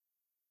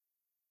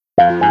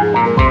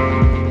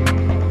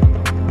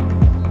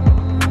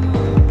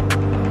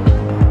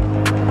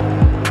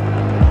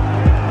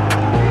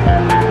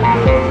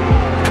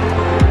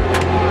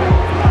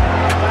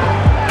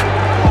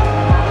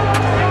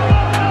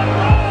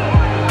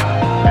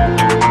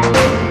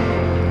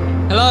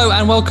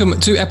and welcome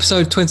to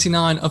episode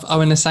 29 of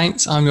Owen the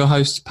Saints. I'm your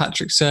host,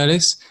 Patrick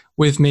Surlis.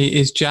 With me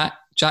is Jack.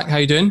 Jack, how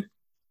you doing?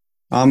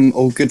 I'm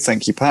all good,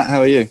 thank you, Pat. How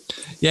are you?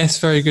 Yes,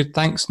 very good,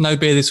 thanks. No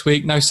beer this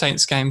week, no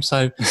Saints game,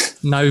 so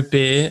no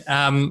beer.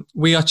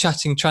 We are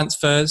chatting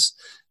transfers.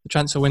 The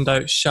transfer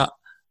window shut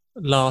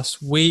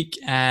last week,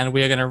 and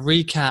we are going to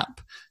recap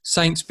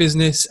Saints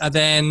business and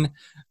then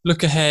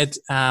look ahead.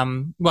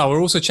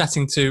 We're also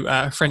chatting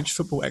to French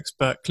football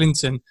expert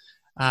Clinton,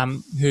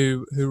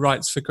 who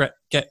writes for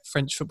Get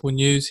French Football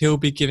News. He'll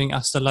be giving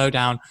us the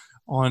lowdown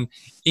on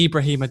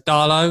Ibrahima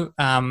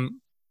Diallo.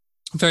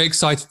 Very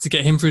excited to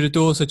get him through the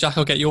door. So, Jack,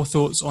 I'll get your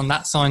thoughts on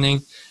that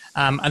signing.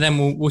 And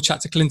then we'll chat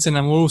to Clinton,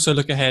 and we'll also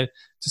look ahead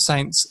to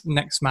Saints'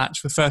 next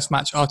match, the first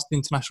match after the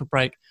international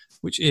break,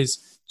 which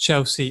is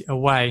Chelsea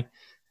away.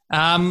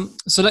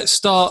 So let's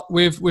start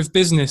with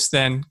business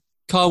then.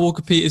 Kyle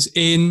Walker-Peters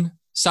in,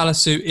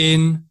 Salisu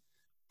in,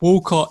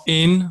 Walcott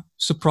in,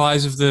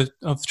 surprise of the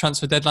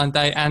transfer deadline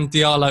day, and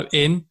Diallo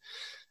in.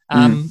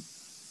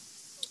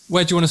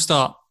 Where do you want to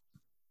start?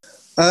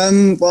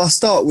 I'll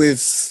start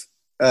with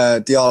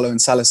Diallo and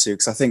Salisu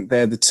because I think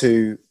they're the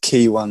two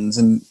key ones.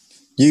 And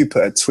you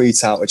put a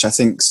tweet out which I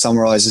think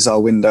summarises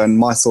our window and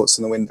my thoughts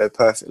on the window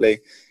perfectly.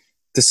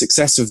 The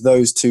success of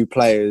those two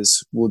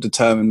players will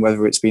determine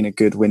whether it's been a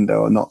good window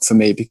or not for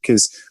me,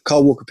 because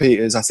Kyle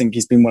Walker-Peters, I think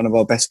he's been one of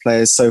our best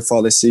players so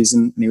far this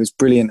season, and he was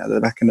brilliant at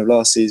the back end of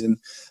last season.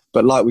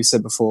 But like we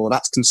said before,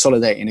 that's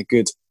consolidating a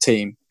good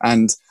team,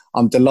 and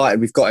I'm delighted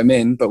we've got him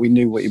in, but we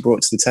knew what he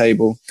brought to the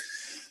table.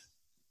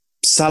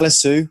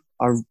 Salisu,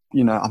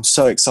 I'm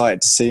so excited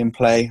to see him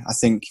play. I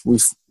think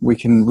we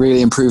can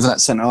really improve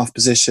that centre-half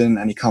position,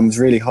 and he comes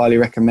really highly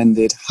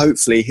recommended.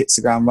 Hopefully he hits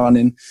the ground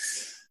running.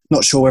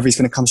 Not sure whether he's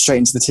going to come straight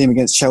into the team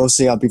against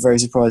Chelsea. I'd be very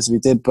surprised if he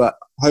did, but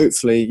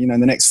hopefully, in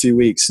the next few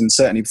weeks and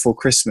certainly before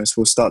Christmas,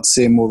 we'll start to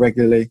see him more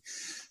regularly.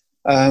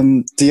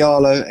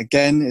 Diallo,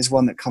 again, is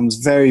one that comes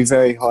very,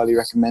 very highly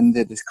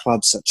recommended. There's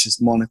clubs such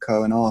as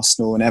Monaco and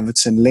Arsenal and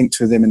Everton linked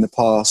with him in the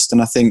past,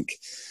 and I think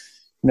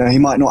he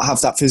might not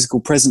have that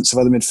physical presence of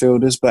other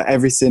midfielders, but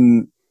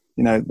everything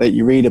that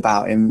you read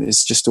about him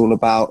is just all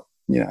about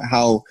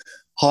how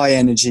high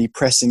energy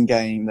pressing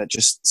game that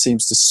just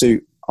seems to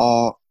suit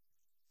our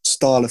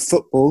style of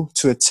football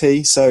to a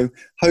T. So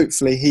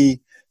hopefully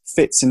he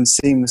fits in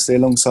seamlessly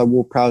alongside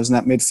Ward-Prowse in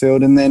that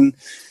midfield. And then,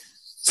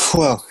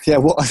 what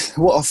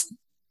a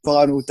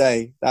final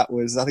day that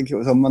was. I think it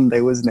was on Monday,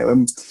 wasn't it,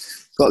 when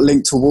got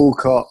linked to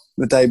Walcott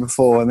the day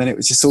before, and then it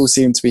was just all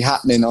seemed to be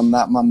happening on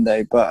that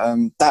Monday. But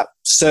that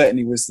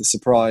certainly was the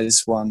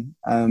surprise one.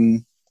 I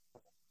don't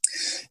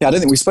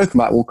think we've spoken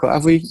about Walcott,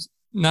 have we?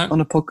 No. On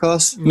a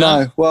podcast?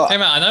 No. Well,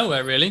 came out of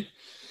nowhere, really.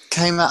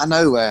 Came out of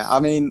nowhere. I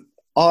mean,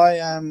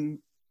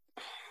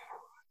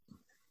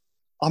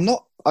 I'm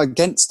not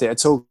against it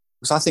at all,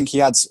 because I think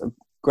he adds a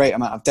great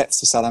amount of depth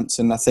to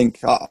Southampton. I think,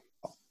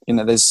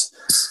 there's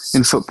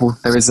in football,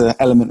 there is an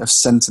element of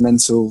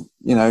sentimental,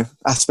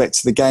 aspect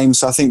to the game.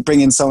 So I think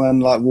bringing someone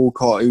like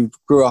Walcott, who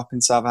grew up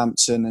in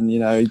Southampton, and,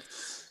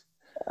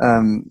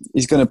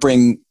 he's going to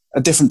bring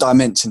a different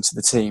dimension to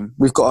the team.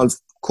 We've got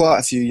quite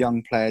a few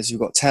young players. We've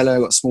got Teller,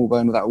 we've got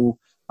Smallbone, that all.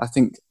 I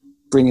think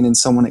bringing in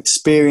someone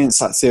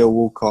experienced like Theo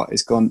Walcott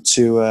is going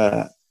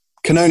to...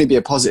 can only be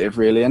a positive,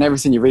 really. And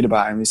everything you read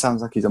about him, he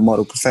sounds like he's a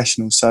model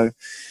professional. So,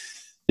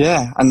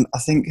 yeah. And I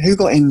think who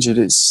got injured?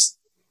 It's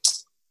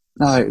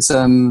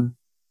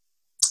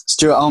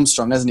Stuart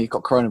Armstrong, hasn't he? He's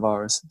got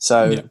coronavirus.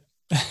 So yeah.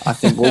 I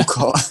think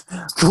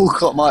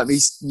Walcott might be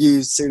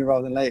used sooner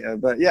rather than later.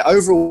 But yeah,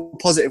 overall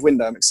positive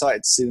window. I'm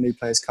excited to see the new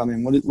players come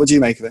in. What do you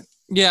make of it?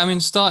 Yeah, I mean,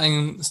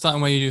 starting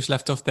where you just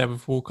left off there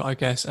with Walcott, I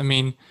guess. I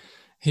mean,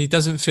 he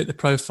doesn't fit the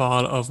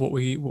profile of what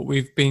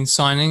we've been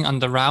signing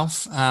under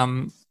Ralph.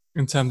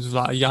 In terms of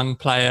like a young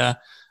player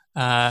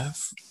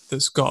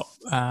that's got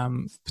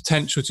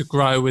potential to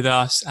grow with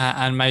us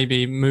and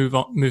maybe move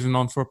him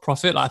on for a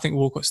profit. Like, I think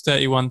Walcott's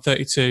 31,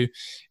 32.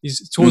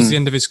 He's towards the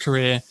end of his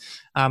career.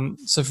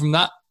 So from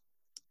that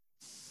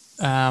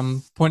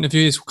point of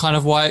view, is kind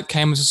of why it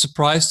came as a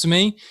surprise to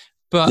me.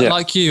 But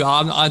like you,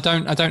 I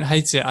don't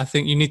hate it. I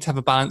think you need to have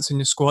a balance in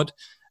your squad.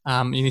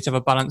 You need to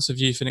have a balance of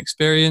youth and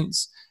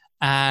experience.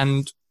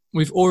 And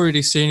we've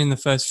already seen in the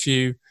first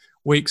few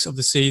weeks of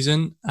the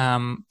season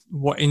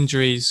what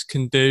injuries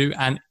can do,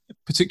 and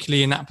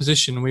particularly in that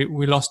position.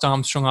 We lost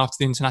Armstrong after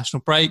the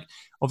international break.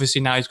 Obviously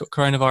now he's got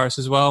coronavirus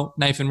as well.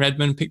 Nathan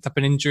Redmond picked up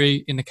an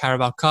injury in the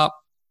Carabao Cup.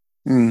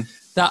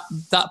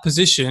 That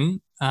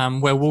position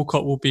where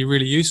Walcott will be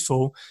really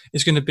useful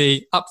is going to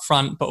be up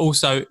front, but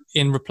also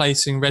in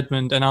replacing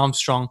Redmond and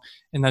Armstrong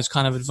in those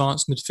kind of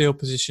advanced midfield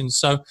positions.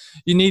 So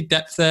you need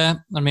depth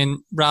there. I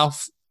mean,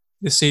 Ralph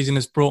this season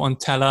has brought on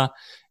Teller.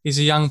 He's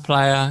a young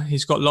player.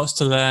 He's got lots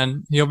to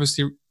learn.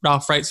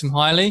 Ralph rates him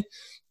highly,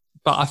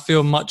 but I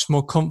feel much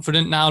more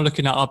confident now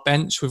looking at our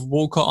bench with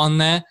Walcott on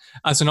there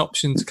as an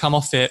option to come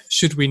off it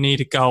should we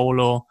need a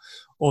goal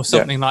or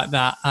something like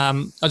that.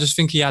 I just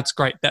think he adds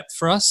great depth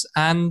for us.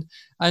 And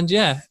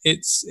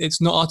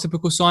it's not our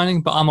typical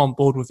signing, but I'm on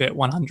board with it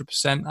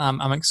 100%.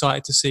 I'm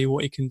excited to see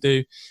what he can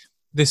do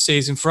this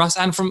season for us.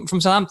 And from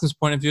Southampton's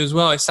point of view as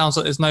well, it sounds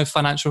like there's no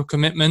financial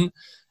commitment.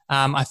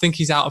 I think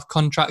he's out of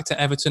contract at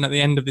Everton at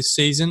the end of this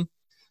season.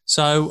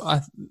 So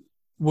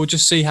we'll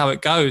just see how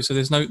it goes. So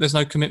there's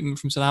no commitment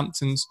from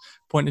Southampton's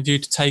point of view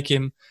to take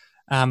him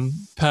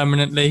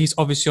permanently. He's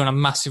obviously on a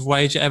massive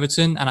wage at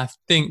Everton, and I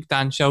think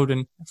Dan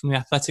Sheldon from The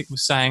Athletic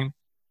was saying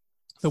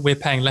that we're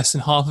paying less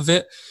than half of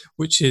it,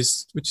 which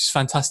is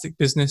fantastic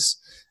business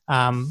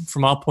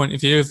from our point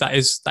of view, if that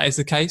is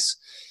the case.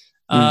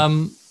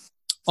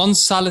 On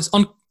Salas,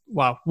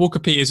 Walker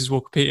Peters is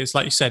Walker Peters.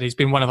 Like you said, he's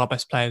been one of our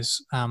best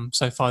players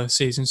so far this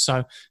season.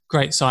 So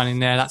great signing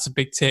there. That's a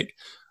big tick.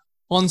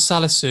 On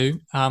Salisu,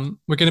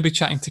 we're going to be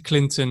chatting to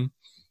Clinton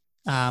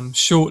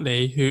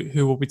shortly,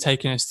 who will be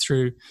taking us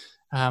through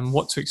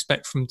what to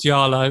expect from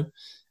Diallo.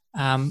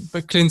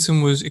 But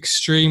Clinton was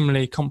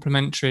extremely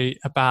complimentary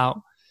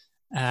about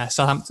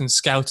Southampton's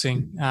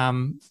scouting.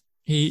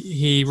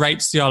 He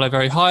rates Diallo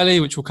very highly,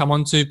 which we'll come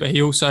on to, but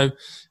he also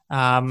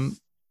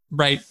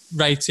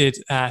rated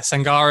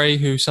Sangare,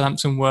 who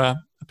Southampton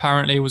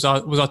apparently was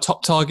our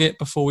top target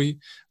before we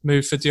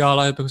moved for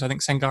Diallo, because I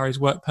think Sangare's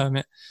work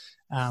permit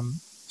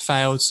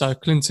failed. So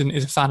Clinton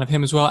is a fan of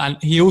him as well, and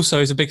he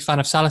also is a big fan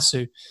of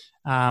Salisu.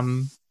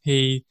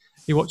 He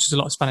watches a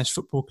lot of Spanish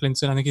football,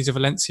 Clinton. I think he's a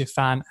Valencia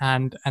fan,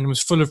 and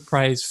was full of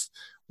praise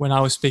when I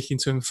was speaking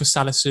to him for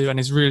Salisu, and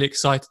is really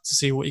excited to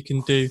see what he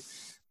can do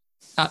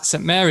at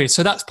St Mary's.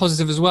 So that's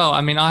positive as well.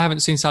 I mean, I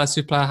haven't seen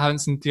Salisu play, I haven't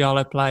seen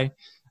Diallo play,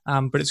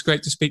 but it's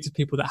great to speak to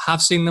people that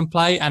have seen them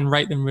play and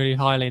rate them really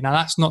highly. Now,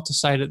 that's not to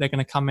say that they're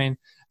going to come in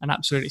and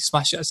absolutely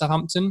smash it at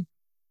Southampton.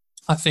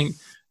 I think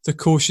the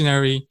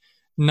cautionary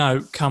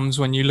note comes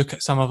when you look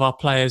at some of our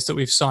players that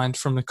we've signed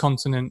from the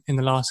continent in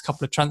the last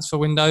couple of transfer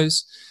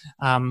windows,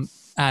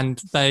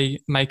 and they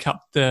make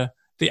up the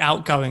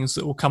outgoings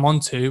that we'll come on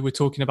to. We're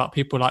talking about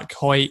people like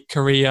Hoyt,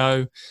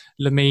 Carrillo,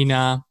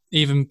 Lamina,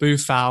 even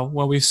Boufal.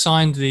 Well, we've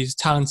signed these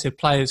talented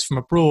players from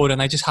abroad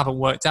and they just haven't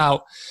worked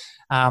out.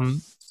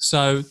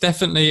 So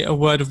definitely a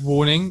word of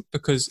warning,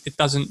 because it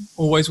doesn't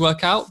always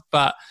work out.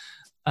 But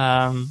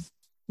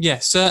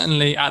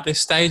certainly at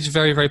this stage,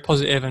 very, very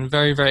positive and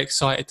very, very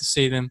excited to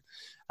see them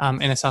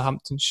in a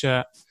Southampton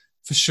shirt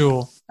for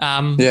sure.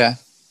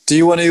 Do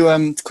you want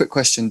to, quick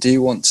question, do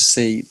you want to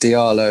see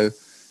Diallo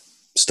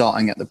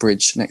starting at the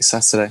Bridge next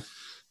Saturday?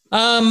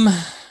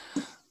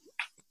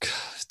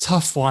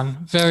 Tough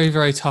one. Very,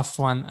 very tough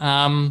one.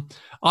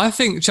 I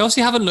think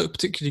Chelsea haven't looked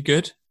particularly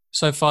good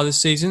so far this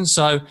season.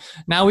 So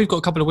now we've got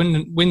a couple of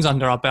wins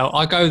under our belt.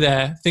 I go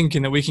there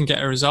thinking that we can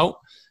get a result.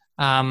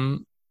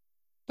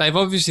 They've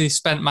obviously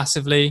spent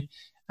massively,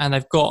 and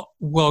they've got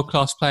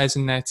world-class players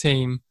in their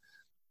team.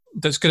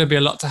 That's going to be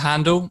a lot to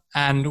handle.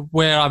 And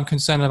where I'm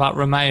concerned about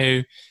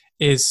Romeu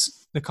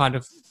is the kind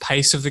of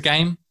pace of the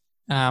game.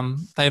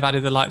 They've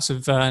added the likes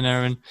of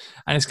Werner, and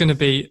it's going to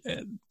be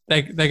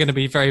they're going to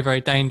be very,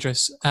 very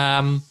dangerous.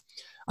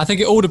 I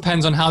think it all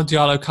depends on how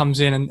Diallo comes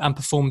in and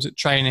performs at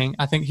training.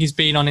 I think he's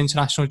been on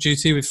international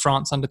duty with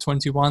France under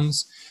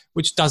 21s,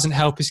 which doesn't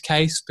help his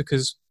case,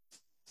 because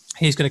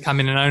he's going to come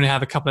in and only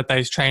have a couple of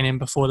days training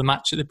before the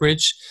match at the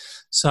Bridge.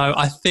 So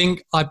I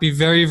think I'd be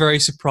very, very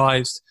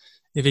surprised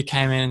if he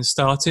came in and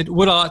started.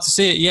 Would I like to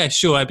see it? Yeah,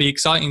 sure. It'd be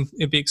exciting.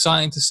 It'd be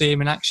exciting to see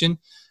him in action.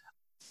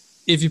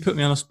 If you put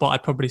me on the spot,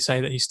 I'd probably say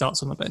that he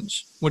starts on the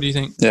bench. What do you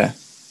think? Yeah.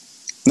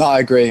 No, I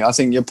agree. I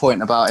think your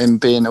point about him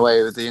being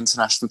away with the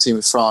international team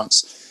with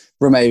France,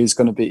 Romeu's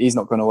he's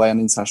not going away on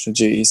international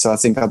duty. So I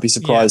think I'd be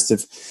surprised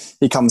if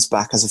he comes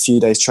back, has a few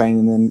days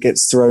training and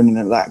gets thrown in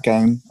at that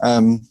game.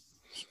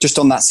 Just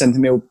on that centre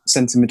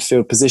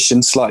midfield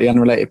position, slightly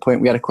unrelated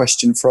point, we had a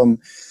question from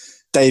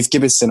Dave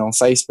Gibbison on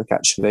Facebook,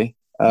 actually.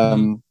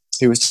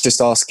 Who was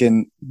just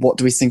asking, what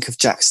do we think of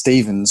Jack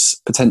Stevens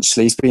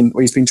potentially? He's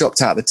been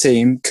dropped out of the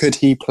team. Could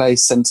he play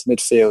centre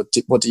midfield?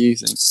 What do you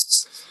think?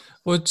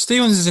 Well,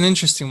 Stevens is an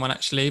interesting one,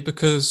 actually,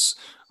 because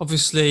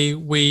obviously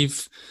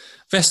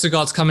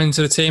Vestergaard's come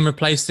into the team,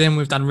 replaced him.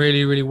 We've done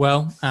really, really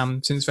well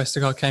since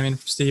Vestergaard came in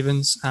from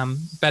Stevens.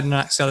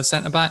 Bednarek, the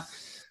centre-back.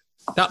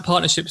 That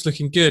partnership's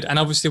looking good. And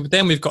obviously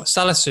then we've got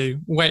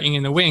Salisu waiting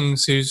in the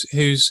wings,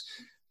 who's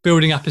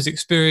building up his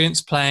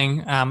experience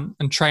playing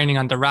and training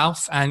under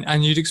Ralph.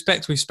 And you'd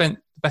expect, we've spent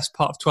the best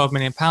part of £12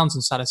 million on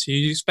Salisu.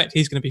 You'd expect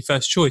he's going to be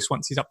first choice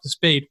once he's up to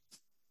speed.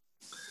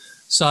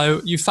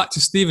 So you factor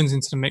Stevens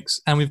into the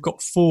mix, and we've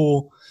got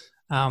 4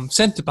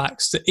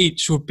 centre-backs that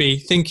each would be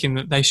thinking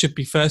that they should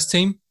be first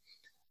team.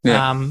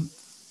 Yeah.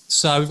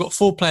 So we've got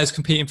 4 players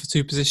competing for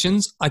 2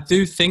 positions. I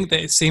do think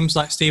that it seems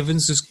like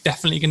Stevens is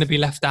definitely going to be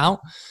left out.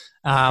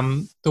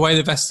 The way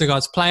that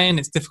Vestergaard's playing,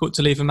 it's difficult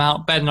to leave him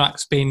out.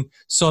 Bednarek's been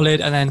solid,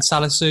 and then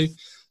Salisu.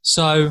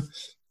 So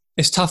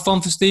it's a tough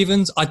one for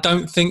Stevens. I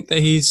don't think that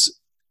he's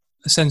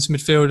a centre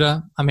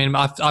midfielder. I mean,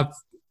 I've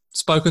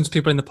spoken to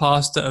people in the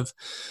past that have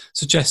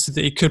suggested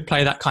that he could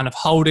play that kind of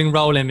holding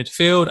role in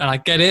midfield, and I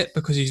get it,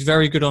 because he's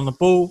very good on the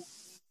ball.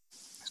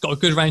 He's got a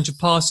good range of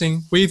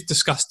passing. We've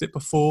discussed it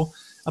before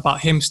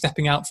about him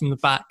stepping out from the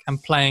back and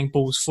playing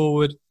balls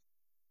forward.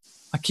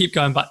 I keep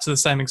going back to the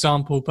same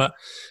example, but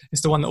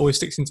it's the one that always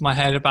sticks into my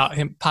head about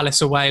him,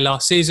 Palace away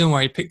last season,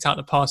 where he picked out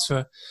the pass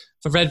for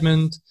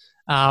Redmond,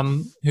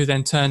 who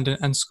then turned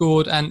and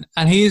scored. And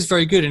he is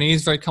very good and he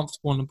is very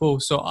comfortable on the ball.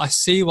 So I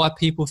see why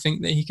people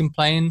think that he can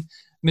play in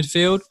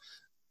midfield.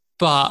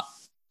 But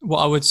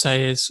what I would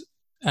say is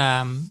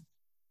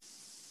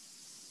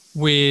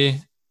we're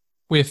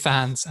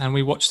fans and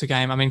we watch the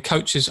game. I mean,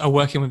 coaches are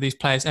working with these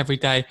players every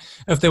day.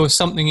 If there was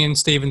something in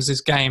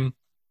Stevens' game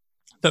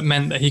that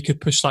meant that he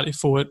could push slightly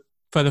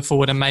further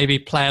forward and maybe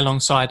play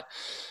alongside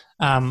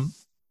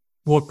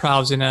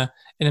Ward-Prowse in a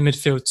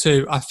midfield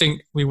too, I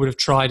think we would have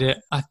tried it.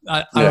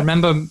 I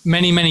remember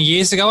many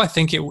years ago, I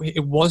think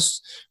it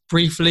was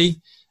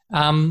briefly,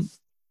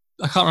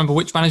 I can't remember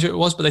which manager it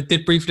was, but they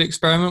did briefly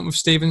experiment with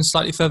Stevens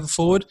slightly further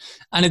forward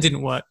and it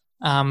didn't work.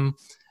 And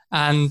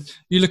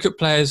you look at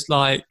players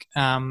like,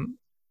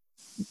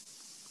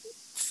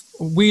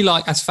 we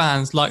as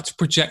fans like to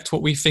project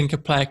what we think a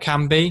player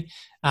can be,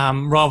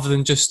 rather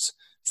than just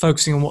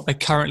focusing on what they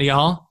currently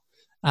are.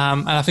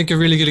 And I think a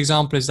really good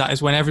example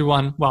is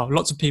when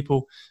lots of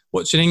people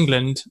watching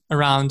England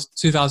around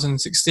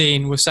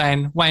 2016 were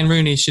saying Wayne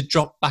Rooney should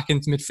drop back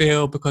into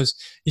midfield because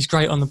he's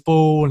great on the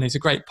ball and he's a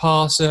great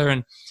passer.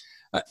 And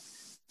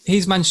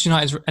he's Manchester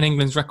United's and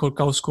England's record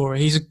goal scorer.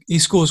 He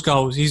scores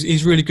goals.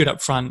 He's really good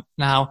up front.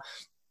 Now,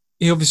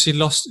 he obviously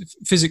lost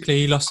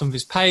some of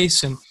his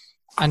pace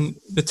and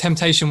the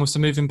temptation was to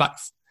move him back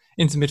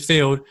into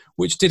midfield,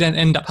 which didn't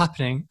end up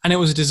happening. And it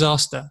was a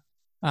disaster.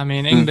 I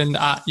mean, England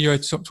at Euro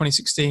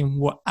 2016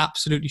 were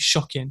absolutely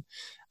shocking.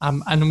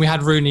 And we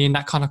had Rooney in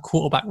that kind of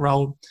quarterback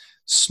role,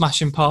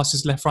 smashing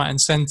passes left, right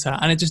and centre.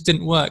 And it just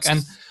didn't work.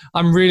 And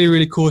I'm really,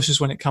 really cautious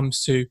when it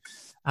comes to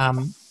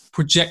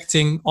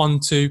projecting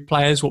onto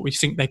players what we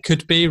think they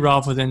could be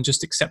rather than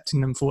just accepting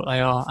them for what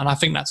they are. And I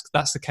think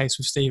that's the case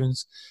with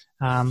Stevens.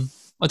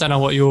 I don't know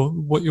what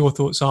your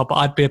thoughts are, but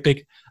I'd be a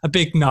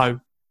big no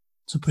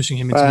to pushing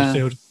him into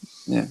midfield.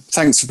 Yeah,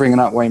 thanks for bringing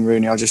up Wayne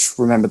Rooney. I just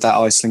remembered that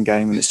Iceland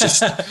game and it's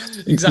just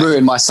exactly.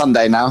 ruined my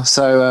Sunday now.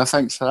 So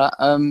thanks for that.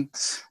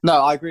 No,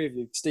 I agree with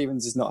you.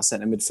 Stevens is not a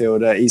centre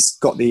midfielder. He's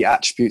got the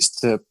attributes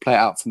to play it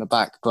out from the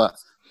back, but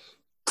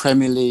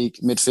Premier League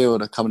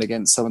midfielder coming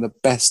against some of the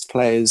best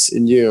players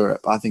in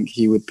Europe, I think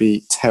he would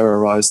be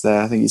terrorised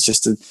there. I think he's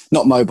just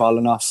not mobile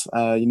enough.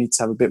 You need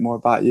to have a bit more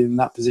about you in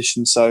that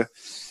position. So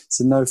it's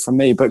a no from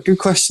me. But good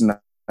question, though.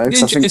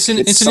 It's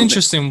an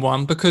interesting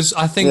one because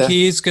I think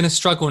he is going to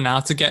struggle now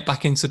to get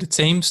back into the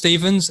team,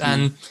 Stevens.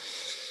 And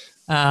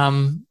I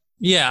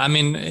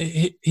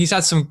mean, he's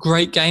had some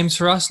great games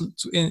for us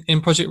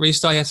in Project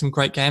Restart. He had some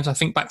great games. I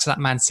think back to that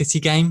Man City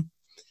game.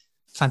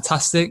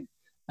 Fantastic.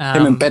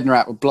 Him and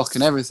Bednarak were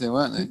blocking everything,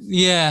 weren't they?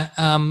 Yeah,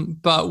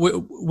 but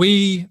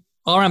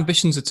our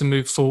ambitions are to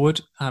move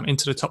forward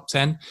into the top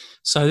 10.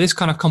 So this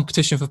kind of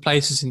competition for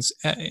places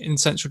in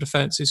central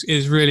defence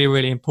is really,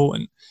 really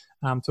important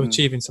to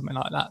achieving something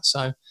like that.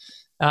 So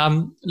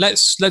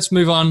let's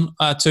move on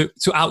to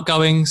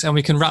outgoings, and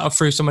we can rattle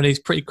through some of these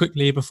pretty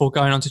quickly before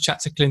going on to chat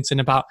to Clinton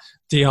about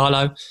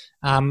Diallo.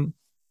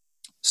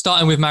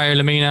 Starting with Mario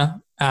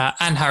Lemina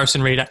and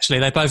Harrison Reed, actually.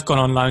 They've both gone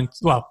on loan.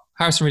 Well,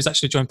 Harrison Reed's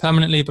actually joined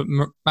permanently, but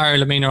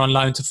Mario Lemina on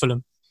loan to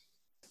Fulham.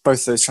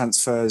 Both those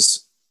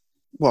transfers,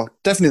 well,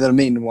 definitely the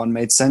Lemina one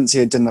made sense. He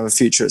didn't have a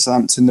future at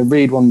Southampton. The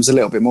Reed one was a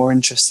little bit more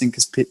interesting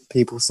because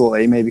people thought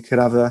that he maybe could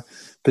have a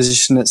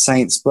position at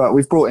Saints. But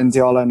we've brought in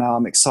Diallo now.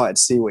 I'm excited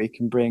to see what he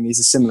can bring. He's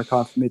a similar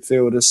kind of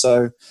midfielder.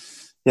 So,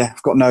 yeah,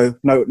 I've got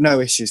no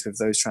issues with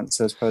those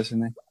transfers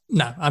personally.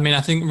 No, I mean,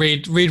 I think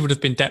Reed would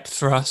have been depth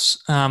for us,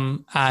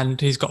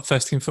 and he's got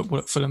first-team football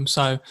at Fulham,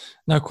 so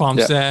no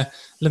qualms there.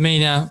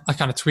 Lemina, I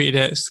kind of tweeted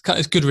it.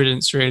 It's good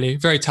riddance, really.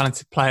 Very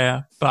talented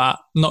player, but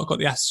not got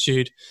the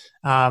attitude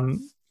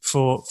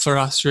for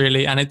us,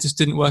 really, and it just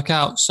didn't work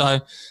out. So,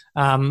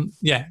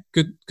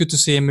 good to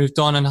see him moved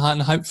on, and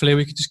hopefully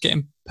we could just get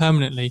him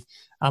permanently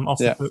off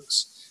the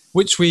books,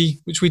 which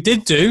we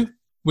did do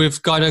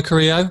with Guido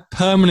Carrillo.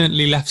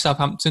 Permanently left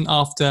Southampton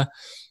after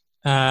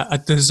a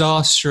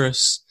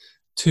disastrous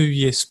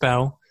 2-year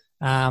spell,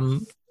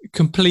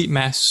 complete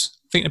mess.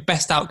 I think the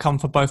best outcome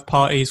for both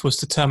parties was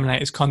to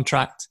terminate his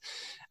contract,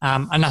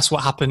 and that's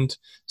what happened.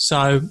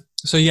 So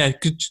yeah,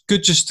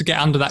 good just to get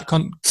out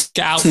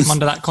from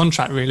under that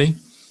contract, really.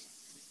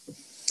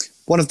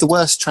 One of the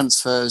worst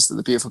transfers that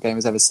the beautiful game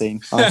has ever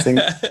seen, I think.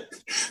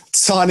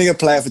 Signing a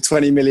player for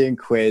 20 million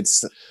quid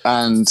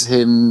and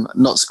him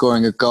not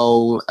scoring a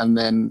goal and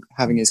then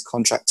having his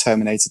contract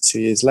terminated 2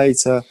 years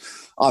later.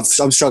 I'm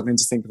struggling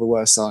to think of a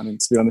worse signing,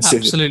 to be honest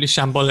with you. Absolutely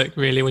shambolic,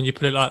 really, when you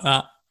put it like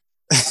that.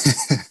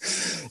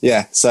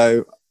 Yeah,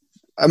 so,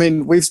 I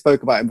mean, we've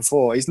spoke about him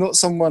before. He's not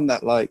someone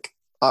that,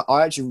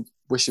 I actually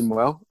wish him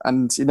well.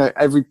 And,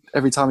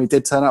 every time he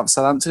did turn up for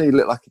Southampton, he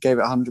looked like he gave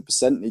it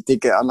 100%. He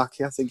did get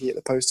unlucky. I think he hit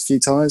the post a few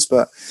times,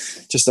 but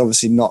just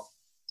obviously not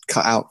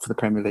cut out for the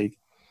Premier League.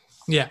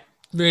 Yeah,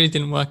 really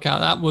didn't work out.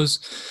 That was...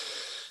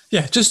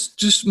 Yeah,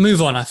 just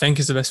move on, I think,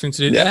 is the best thing to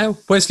do there.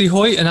 Wesley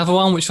Hoyt, another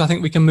one, which I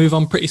think we can move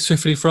on pretty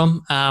swiftly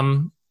from.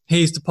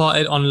 He's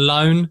departed on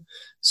loan.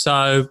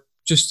 So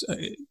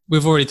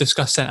we've already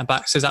discussed centre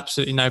backs. There's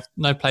absolutely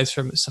no place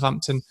for him at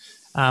Southampton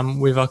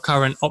with our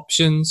current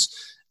options.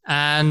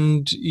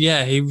 And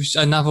yeah, he was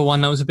another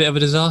one that was a bit of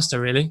a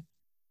disaster, really.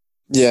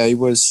 Yeah, he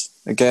was.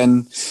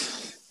 Again,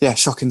 yeah,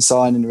 shocking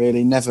signing,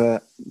 really. I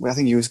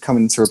think he was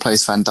coming to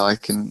replace Van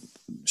Dijk, and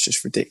it's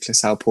just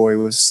ridiculous how poor he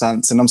was.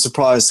 Southampton. I'm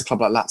surprised a club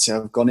like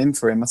Lazio have gone in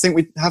for him. I think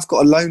we have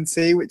got a loan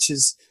fee, which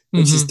is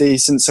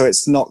decent, so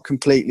it's not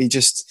completely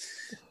just,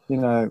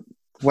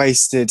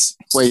 wasted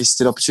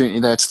opportunity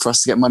there for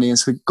us to get money in.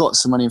 So we got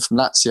some money in from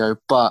Lazio,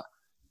 but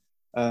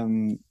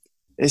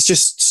it's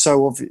just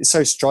so obvious, it's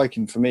so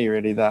striking for me,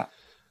 really, that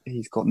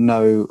he's got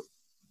that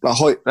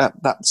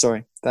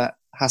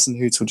Hassan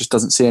Hutel just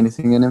doesn't see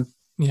anything in him.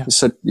 Yeah.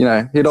 So,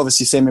 he'd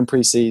obviously see him in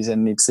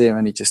pre-season, he'd see him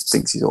and he just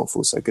thinks he's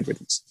awful. So good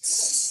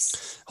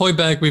riddance.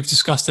 Højbjerg, we've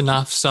discussed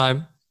enough,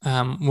 so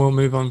we'll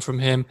move on from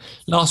him.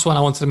 Last one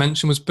I wanted to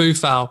mention was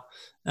Boufal,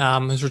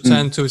 has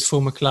returned to his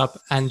former club,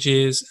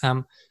 Angiers.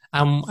 And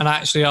I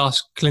actually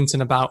asked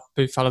Clinton about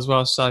Boufal as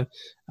well. So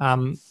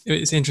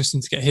it's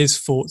interesting to get his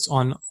thoughts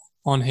on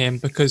him,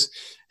 because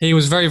he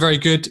was very, very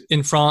good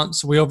in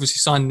France. We obviously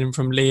signed him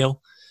from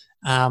Lille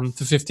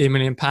for £15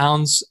 million.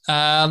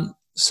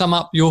 Sum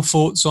up your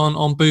thoughts on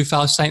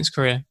Boufal's Saints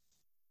career.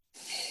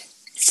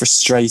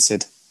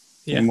 Frustrated,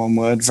 in one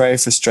word. Very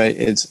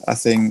frustrated. I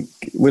think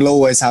we'll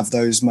always have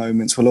those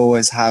moments. We'll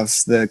always have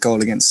the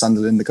goal against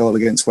Sunderland, the goal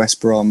against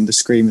West Brom, the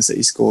screamers that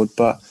he scored.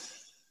 But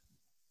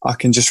I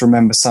can just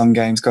remember some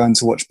games going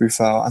to watch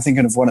Boufal. I think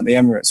of one at the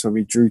Emirates where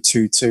we drew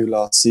 2-2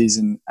 last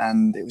season,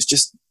 and it was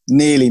just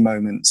nearly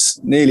moments.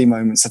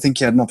 I think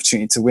he had an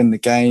opportunity to win the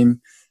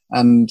game.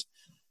 And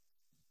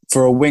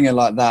for a winger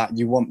like that,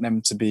 you want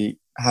them to be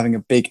having a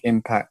big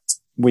impact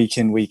week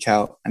in, week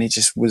out, and it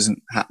just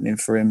wasn't happening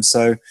for him.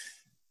 So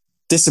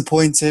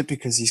disappointed,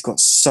 because he's got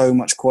so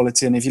much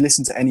quality. And if you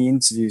listen to any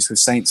interviews with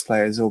Saints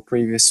players or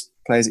previous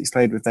players that he's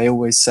played with, they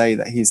always say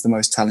that he's the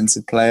most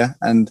talented player.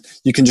 And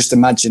you can just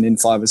imagine in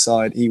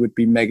five-a-side, he would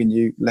be megging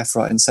you left,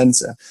 right and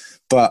centre.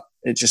 But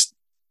it just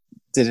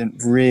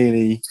didn't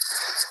really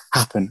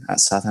happen at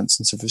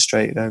Southampton, so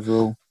frustrated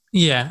overall.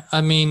 Yeah,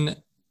 I mean,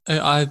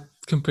 I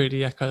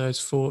completely echo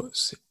those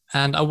thoughts.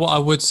 And what I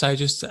would say,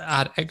 just to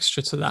add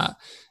extra to that,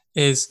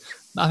 is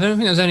I don't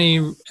think there's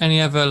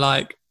any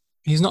other,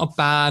 he's not a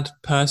bad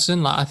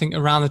person. I think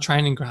around the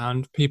training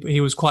ground,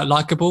 he was quite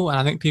likable, and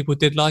I think people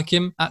did like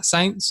him at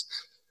Saints.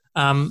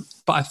 But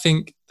I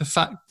think the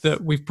fact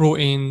that we've brought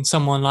in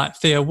someone like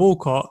Theo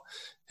Walcott,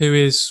 who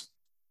is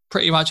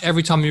pretty much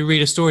every time you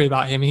read a story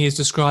about him, he is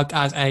described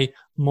as a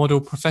model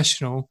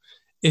professional,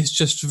 is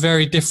just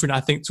very different,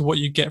 I think, to what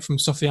you get from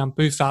Sofiane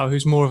Boufal,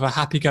 who's more of a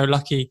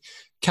happy-go-lucky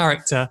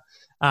character.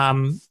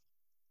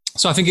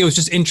 So I think it was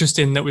just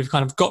interesting that we've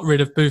kind of got rid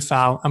of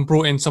Boufal and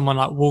brought in someone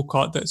like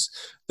Walcott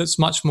that's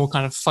much more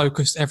kind of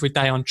focused every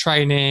day on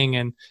training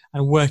and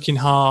working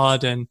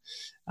hard and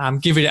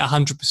giving it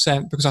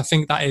 100%, because I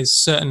think that is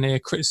certainly a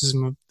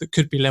criticism that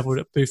could be levelled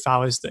at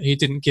Boufal, is that he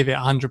didn't give it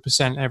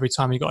 100% every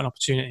time he got an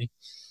opportunity.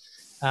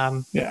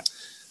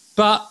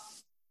 But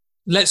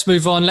let's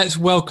move on. Let's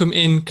welcome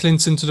in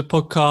Clinton to the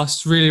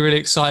podcast. Really, really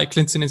excited.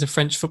 Clinton is a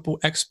French football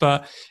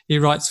expert. He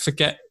writes for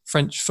Get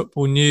French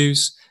Football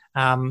News.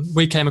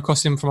 We came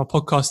across him from a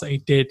podcast that he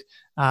did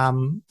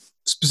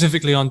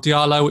specifically on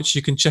Diallo, which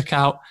you can check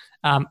out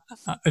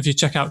if you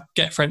check out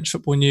Get French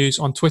Football News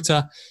on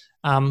Twitter.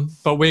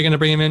 But we're going to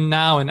bring him in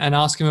now and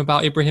ask him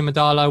about Ibrahima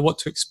Diallo, what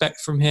to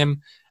expect from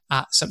him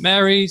at St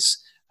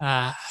Mary's,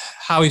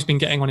 how he's been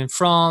getting on in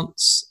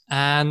France,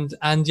 and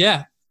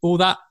yeah, all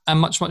that and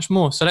much, much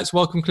more. So let's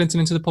welcome Clinton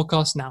into the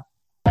podcast now.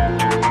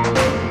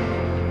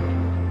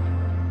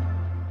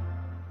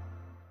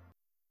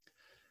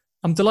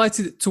 I'm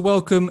delighted to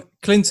welcome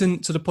Clinton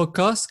to the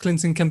podcast.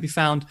 Clinton can be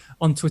found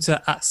on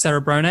Twitter at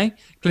Cerebrone.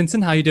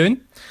 Clinton, how are you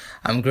doing?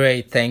 I'm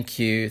great, thank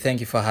you. Thank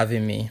you for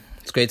having me.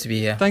 It's great to be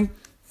here.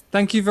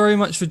 Thank you very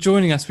much for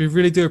joining us. We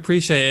really do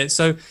appreciate it.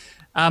 So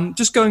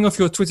just going off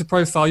your Twitter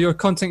profile, you're a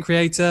content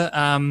creator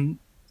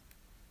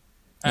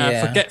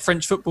for Get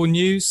French Football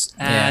News,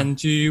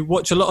 and you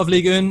watch a lot of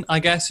Ligue 1, I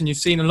guess, and you've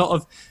seen a lot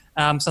of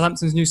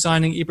Southampton's new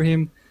signing,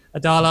 Ibrahima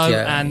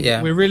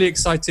Diallo, we're really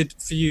excited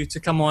for you to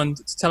come on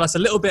to tell us a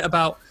little bit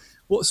about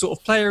what sort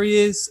of player he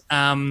is.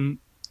 I'm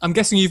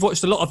guessing you've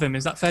watched a lot of him,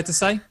 is that fair to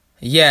say?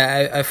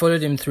 Yeah, I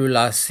followed him through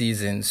last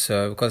season,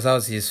 so because that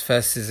was his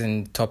first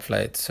season top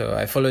flight, so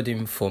I followed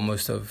him for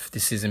most of the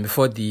season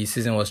before the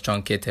season was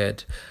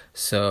truncated.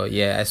 So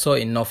yeah, I saw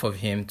enough of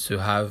him to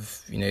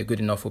have a good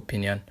enough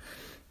opinion.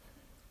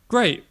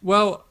 Great.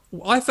 Well,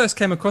 I first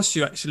came across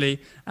you actually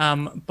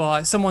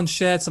by someone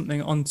shared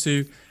something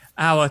onto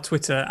our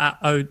Twitter at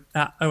O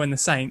and the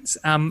Saints,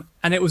 and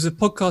it was a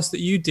podcast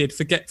that you did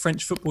for Get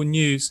French Football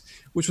News,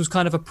 which was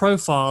kind of a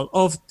profile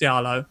of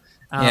Diallo,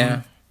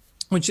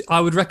 which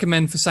I would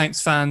recommend for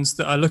Saints fans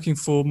that are looking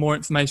for more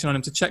information on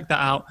him to check that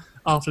out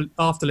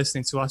after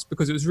listening to us,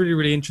 because it was really,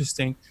 really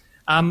interesting.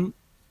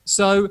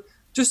 So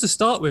just to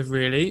start with,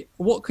 really,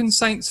 what can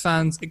Saints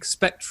fans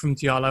expect from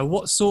Diallo?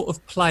 What sort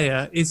of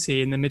player is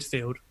he in the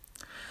midfield?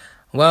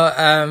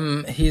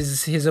 Well,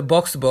 he's a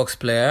box-to-box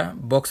player,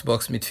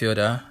 box-to-box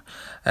midfielder.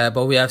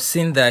 But we have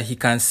seen that he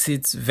can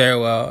sit very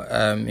well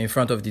in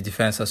front of the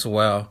defense as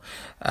well.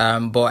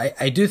 But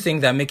I do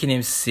think that making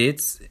him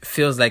sit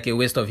feels like a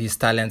waste of his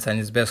talents and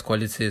his best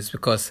qualities,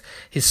 because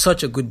he's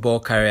such a good ball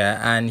carrier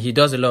and he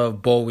does a lot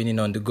of ball winning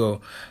on the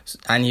go.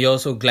 And he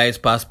also glides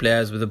past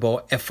players with the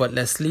ball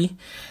effortlessly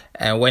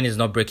when he's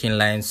not breaking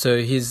lines. So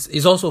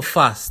he's also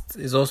fast.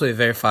 He's also a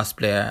very fast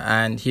player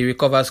and he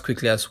recovers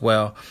quickly as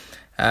well.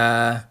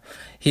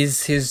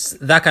 He's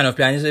that kind of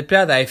player. And he's a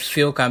player that I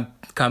feel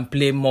can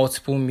play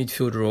multiple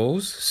midfield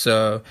roles.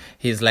 So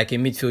he's like a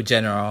midfield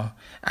general,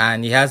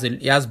 and he has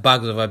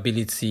bags of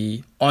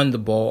ability on the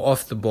ball,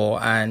 off the ball,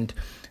 and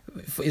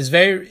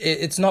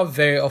it's not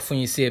very often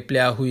you see a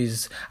player who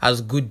is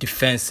as good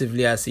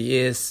defensively as he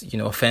is,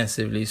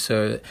 offensively.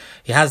 So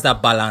he has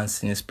that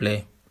balance in his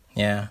play.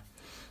 Yeah.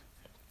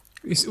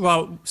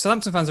 Well,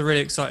 Southampton fans are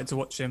really excited to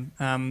watch him.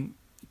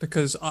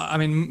 Because, I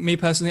mean, me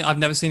personally, I've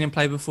never seen him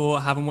play before.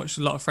 I haven't watched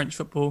a lot of French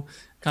football.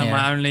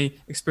 My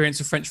only experience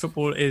of French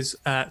football is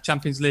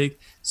Champions League.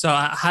 So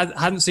I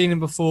hadn't seen him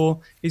before.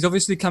 He's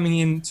obviously coming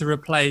in to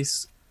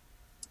replace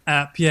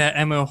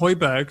Pierre-Emile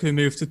Højbjerg, who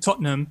moved to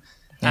Tottenham.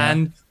 Yeah.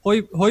 And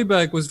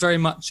Højbjerg was very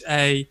much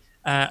a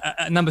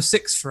number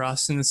 6 for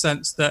us, in the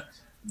sense that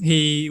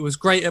he was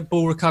great at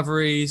ball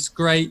recoveries,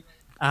 great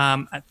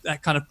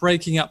at kind of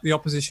breaking up the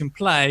opposition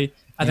play,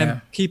 and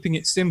then keeping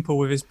it simple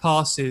with his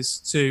passes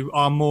to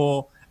our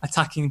more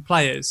attacking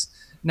players.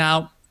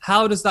 Now,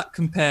 how does that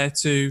compare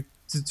to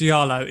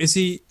Diallo? Is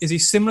he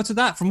similar to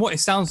that? From what it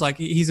sounds like,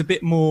 he's a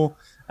bit more.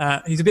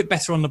 He's a bit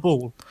better on the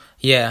ball.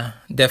 Yeah,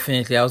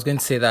 definitely. I was going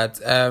to say that.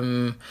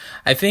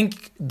 I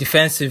think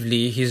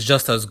defensively, he's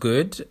just as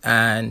good,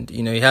 and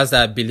he has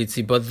that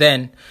ability. But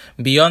then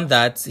beyond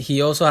that,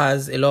 he also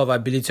has a lot of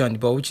ability on the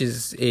ball, which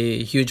is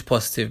a huge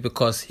positive,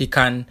 because he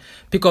can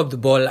pick up the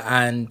ball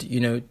and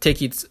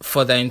take it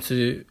further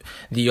into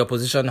the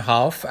opposition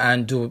half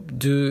and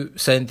do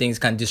certain things.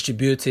 Can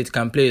distribute it,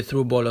 can play a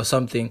through ball or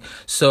something.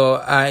 So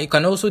he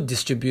can also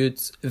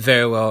distribute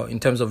very well in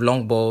terms of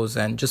long balls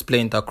and just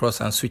playing it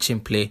across and switching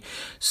play.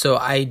 So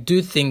I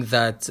do think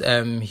that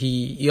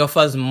he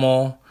offers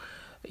more,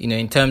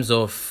 in terms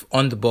of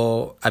on the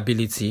ball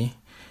ability,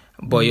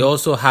 but he's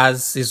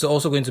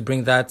also going to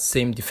bring that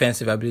same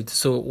defensive ability.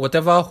 So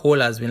whatever hole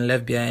has been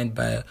left behind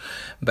by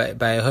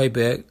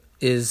Højbjerg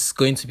is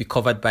going to be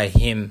covered by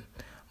him,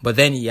 but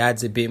then he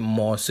adds a bit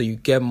more, so you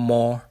get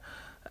more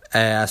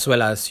as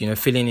well as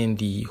filling in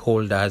the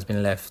hole that has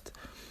been left.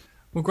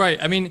 Well,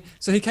 great. I mean,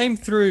 so he came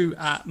through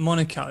at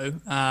Monaco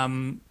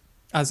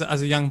as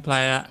a young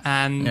player,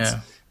 and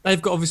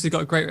they've obviously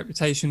got a great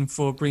reputation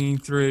for bringing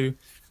through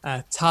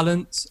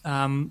talent.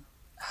 What's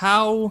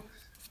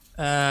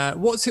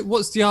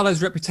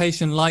Diallo's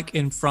reputation like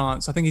in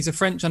France? I think he's a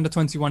French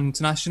under-21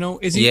 international.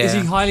 Is he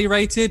highly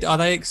rated? Are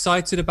they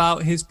excited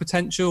about his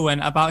potential and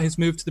about his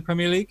move to the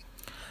Premier League?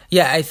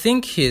 Yeah, I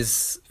think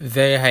he's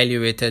very highly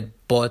rated,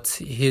 but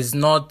he's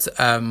not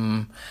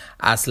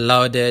as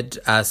lauded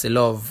as a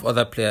lot of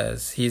other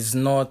players. He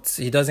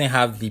doesn't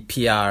have the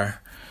PR,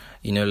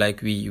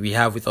 like we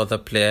have with other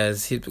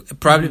players. He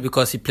probably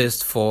because he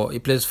plays for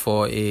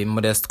a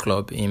modest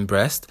club in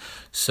Brest,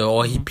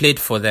 or he played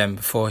for them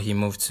before he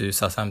moved to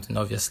Southampton,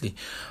 obviously.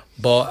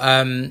 But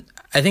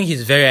I think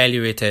he's very highly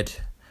rated.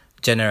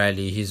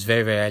 Generally, he's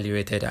very, very highly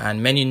rated,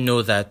 and many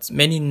know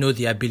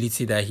the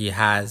ability that he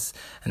has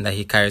and that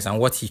he carries and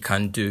what he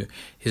can do.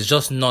 He's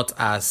just not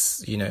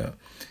as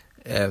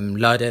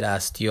lauded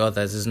as the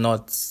others.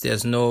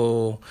 There's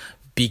no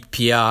big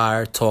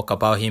PR talk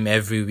about him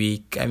every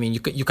week. I mean,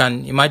 you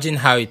can imagine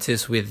how it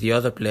is with the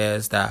other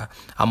players that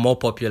are more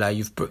popular.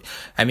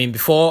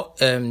 Before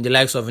the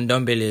likes of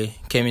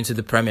Ndombele came into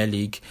the Premier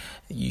League,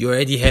 you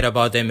already heard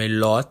about them a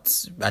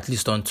lot, at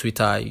least on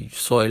Twitter. You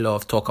saw a lot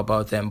of talk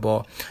about them.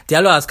 But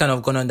Diallo has kind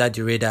of gone under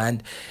the radar.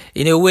 And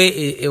in a way,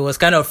 it was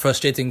kind of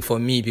frustrating for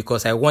me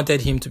because I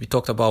wanted him to be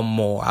talked about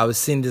more. I was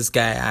seeing this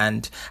guy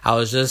and I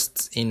was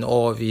just in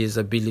awe of his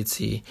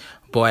ability.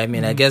 But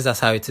I guess that's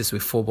how it is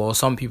with football.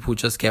 Some people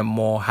just get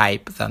more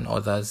hype than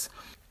others.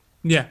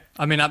 Yeah,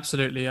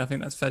 absolutely. I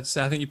think that's fair to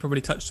say. I think you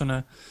probably touched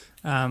on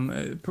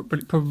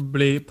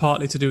probably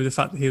partly to do with the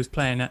fact that he was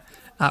playing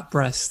at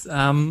Brest.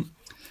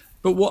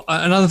 But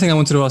another thing I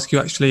wanted to ask you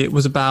actually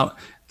was about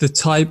the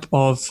type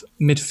of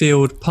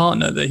midfield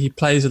partner that he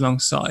plays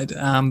alongside.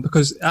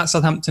 Because at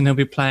Southampton he'll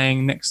be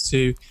playing next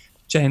to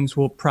James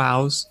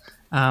Ward-Prowse.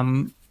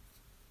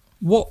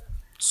 What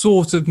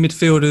sort of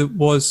midfielder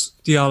was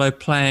Diallo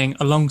playing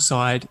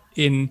alongside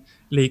in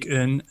Ligue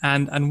 1,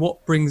 and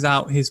what brings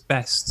out his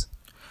best?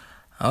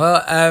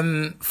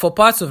 Well, for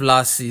parts of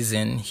last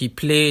season, he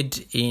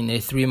played in a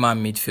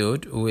 3-man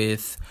midfield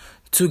with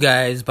two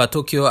guys,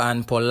 Batokyo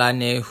and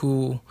Pollane,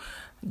 who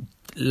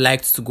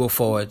liked to go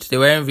forward. They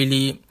weren't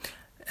really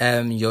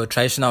your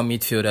traditional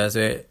midfielders.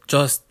 They were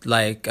just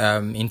like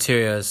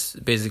interiors,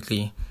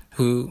 basically.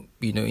 who,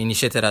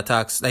 initiated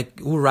attacks, like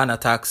who ran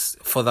attacks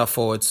further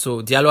forward.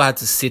 So Diallo had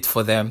to sit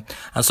for them.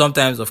 And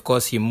sometimes, of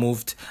course, he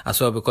moved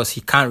as well because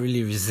he can't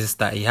really resist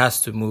that. He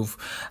has to move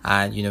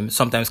and,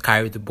 sometimes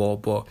carry the ball.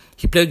 But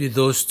he played with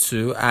those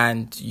two,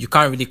 and you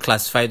can't really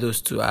classify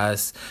those two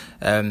as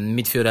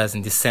midfielders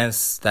in the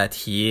sense that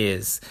he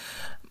is.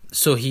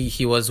 So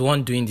he was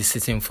one doing the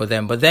sitting for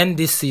them. But then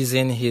this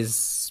season,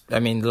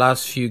 the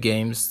last few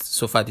games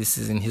so far this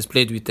season, he's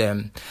played with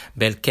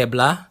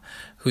Belkebla,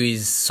 who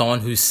is someone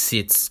who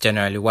sits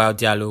generally while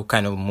Diallo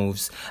kind of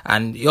moves.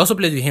 And he also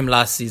played with him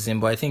last season,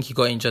 but I think he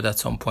got injured at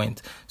some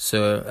point.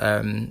 So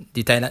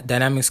the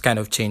dynamics kind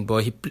of changed.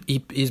 But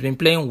he's been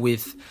playing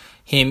with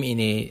him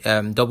in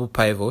a double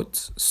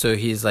pivot. So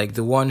he's like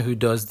the one who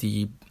does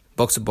the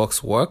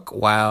box-to-box work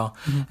while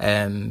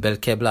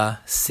Belkebla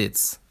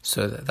sits.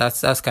 So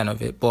that's kind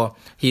of it. But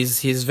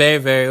he's very,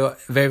 very,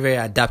 very, very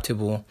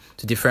adaptable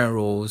to different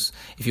roles.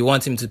 If you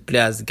want him to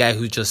play as the guy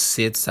who just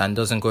sits and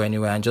doesn't go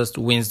anywhere and just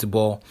wins the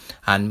ball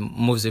and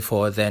moves it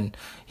forward, then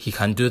he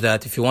can do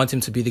that. If you want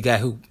him to be the guy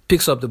who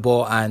picks up the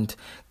ball and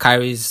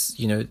carries,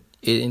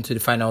 into the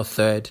final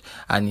third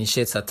and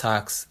initiates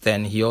attacks,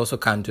 then he also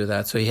can do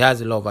that. So he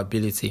has a lot of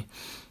ability.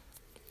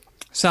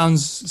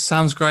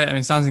 Sounds great. I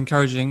mean, sounds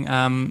encouraging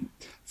from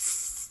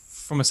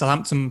a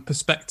Southampton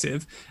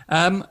perspective.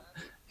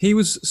 He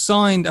was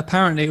signed,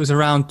 apparently it was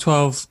around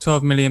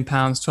 £12 million,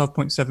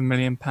 £12.7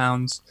 million.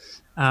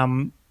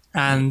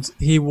 And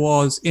he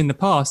was, in the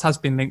past, has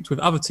been linked with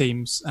other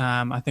teams.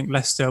 I think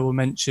Leicester were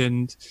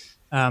mentioned,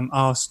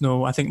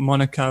 Arsenal, I think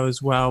Monaco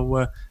as well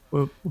were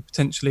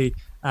potentially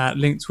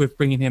linked with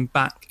bringing him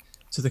back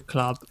to the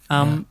club.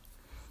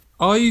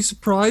 Are you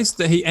surprised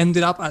that he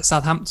ended up at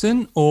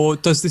Southampton, or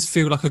does this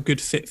feel like a good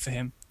fit for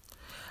him?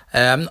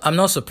 I'm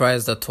not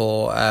surprised at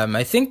all.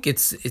 I think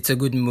it's a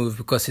good move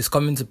because he's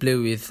coming to play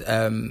with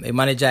a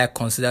manager I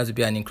consider to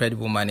be an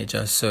incredible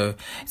manager. So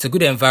it's a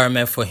good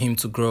environment for him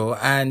to grow.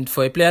 And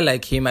for a player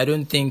like him, I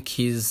don't think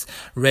he's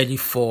ready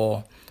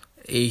for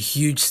a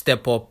huge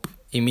step up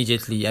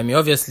immediately. I mean,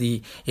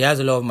 obviously, he has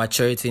a lot of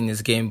maturity in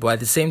his game, but at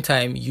the same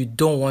time, you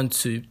don't want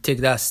to take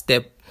that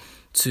step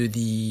to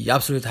the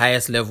absolute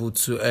highest level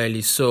too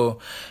early. So,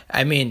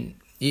 I mean,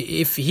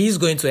 if he's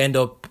going to end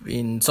up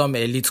in some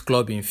elite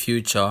club in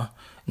future,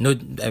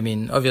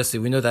 obviously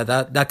we know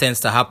that tends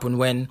to happen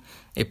when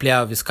a player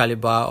of his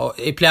caliber or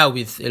a player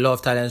with a lot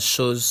of talent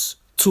shows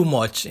too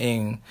much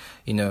in,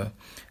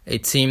 a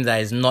team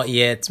that is not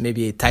yet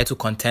maybe a title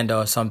contender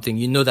or something.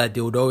 You know that they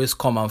would always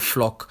come and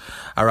flock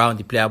around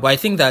the player. But I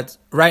think that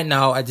right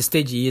now, at the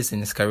stage he is in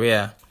his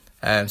career,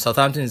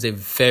 Southampton is a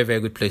very,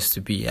 very good place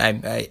to be.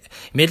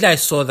 Immediately I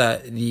saw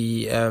that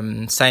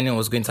the signing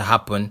was going to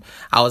happen,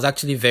 I was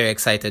actually very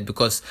excited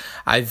because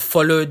I've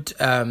followed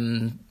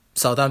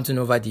Southampton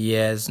over the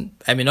years.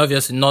 I mean,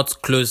 obviously not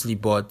closely,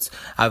 but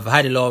I've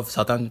had a lot of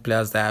Southampton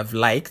players that I've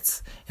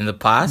liked in the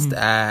past.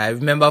 I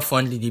remember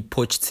fondly the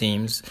poached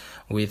teams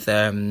with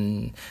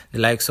the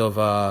likes of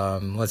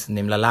what's his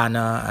name,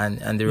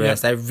 Lallana and the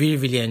rest. I really,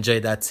 really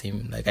enjoyed that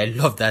team. Like, I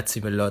love that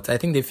team a lot. I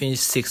think they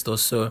finished 6th or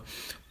so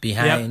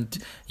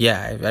behind.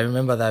 I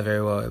remember that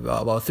very well.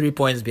 About 3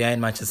 points behind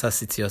Manchester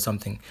City or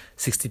something.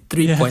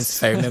 63 points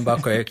if I remember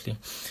correctly.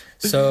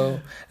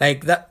 So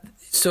like that.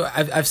 So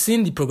I've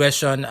seen the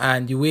progression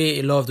and the way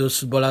a lot of those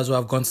footballers who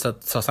have gone to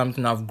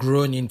Southampton have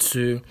grown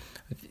into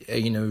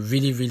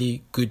really,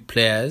 really good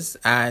players.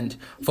 And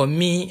for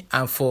me,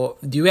 and for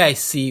the way I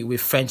see with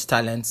French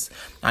talents,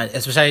 and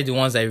especially the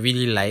ones I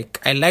really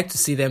like, I like to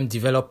see them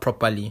develop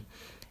properly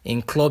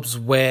in clubs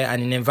where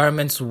and in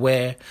environments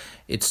where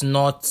it's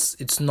not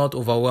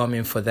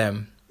overwhelming for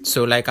them.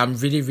 So like I'm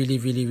really, really,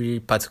 really, really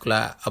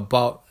particular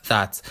about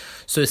that.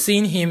 So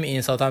seeing him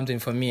in Southampton,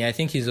 for me, I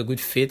think he's a good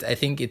fit. I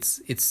think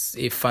it's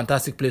a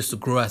fantastic place to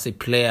grow as a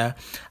player,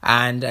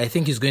 and I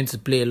think he's going to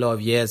play a lot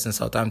of years in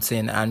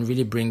Southampton and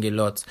really bring a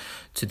lot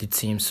to the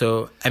team.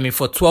 So I mean,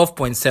 for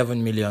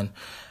 12.7 million,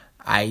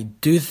 I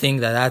do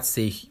think that's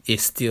a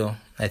steal.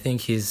 I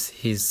think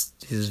he's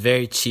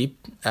very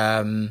cheap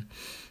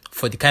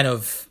for the kind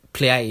of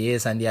player he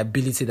is and the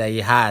ability that he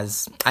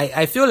has.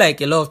 I feel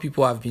like a lot of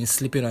people have been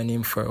sleeping on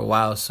him for a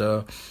while,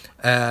 so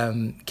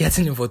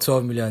getting him for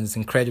 12 million is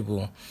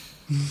incredible.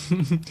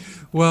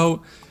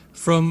 Well,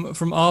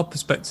 from our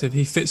perspective,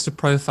 he fits the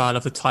profile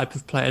of the type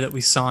of player that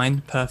we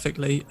sign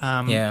perfectly.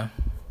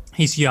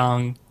 He's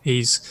young,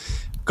 he's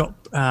got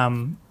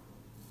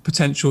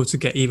potential to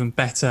get even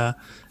better.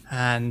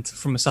 And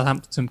from a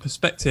Southampton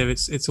perspective,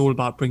 it's all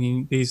about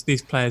bringing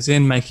these players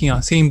in, making our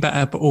team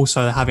better, but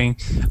also having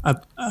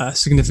a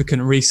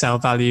significant resale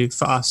value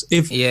for us.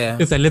 If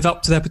they live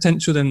up to their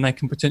potential, then they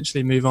can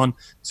potentially move on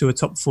to a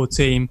top 4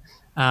 team,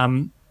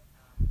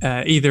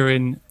 either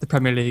in the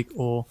Premier League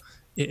or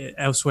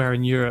elsewhere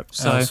in Europe.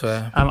 So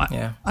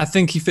I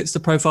think he fits the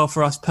profile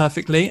for us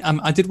perfectly.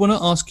 I did want to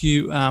ask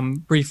you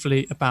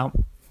briefly about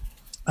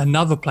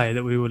another player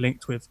that we were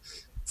linked with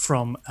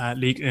from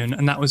Ligue 1,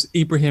 and that was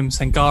Ibrahima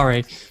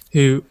Diallo,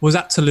 who was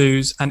at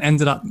Toulouse and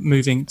ended up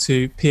moving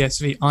to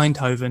PSV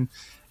Eindhoven.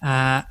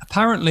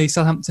 Apparently,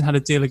 Southampton had a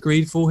deal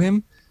agreed for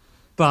him,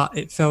 but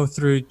it fell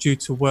through due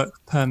to work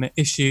permit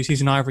issues.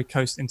 He's an Ivory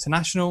Coast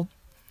international.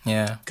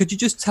 Yeah. Could you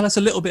just tell us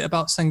a little bit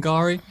about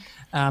Sangare?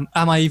 Am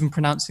I even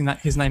pronouncing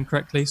his name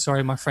correctly?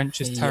 Sorry, my French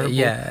is terrible.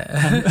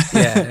 Yeah,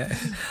 yeah,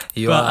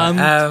 you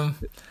are.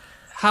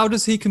 How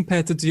does he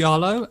compare to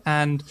Diallo?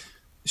 And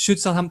should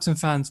Southampton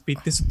fans be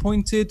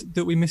disappointed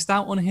that we missed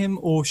out on him,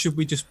 or should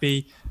we just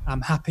be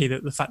happy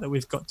that the fact that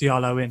we've got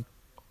Diallo in?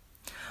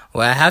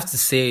 Well, I have to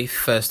say,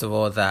 first of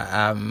all, that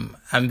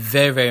I'm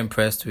very, very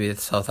impressed with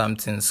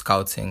Southampton's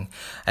scouting.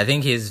 I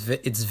think it's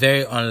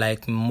very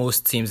unlike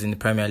most teams in the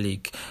Premier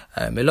League.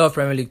 A lot of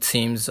Premier League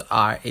teams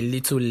are a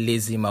little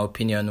lazy, in my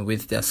opinion,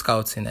 with their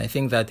scouting. I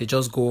think that they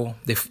just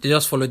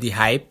follow the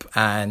hype,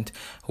 and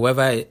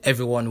whoever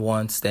everyone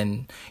wants,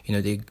 then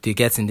they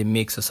get in the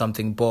mix or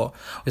something. But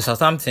with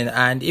Southampton,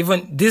 and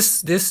even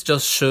this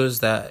just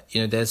shows that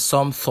there's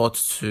some thought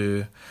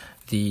to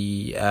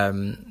the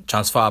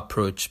transfer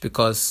approach,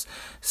 because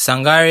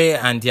Sangare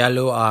and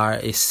Diallo are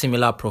a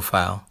similar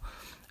profile,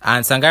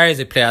 and Sangare is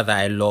a player that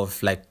I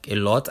love a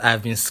lot.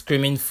 I've been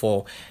screaming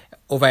for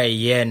over a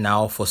year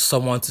now for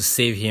someone to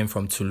save him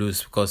from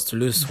Toulouse, because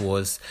Toulouse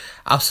was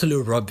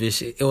absolute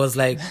rubbish. It was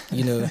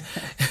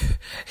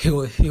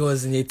he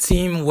was in a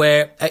team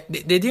where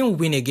they didn't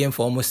win a game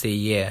for almost a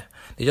year.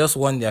 They just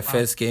won their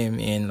first game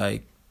in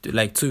like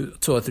 2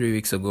 or 3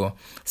 weeks ago,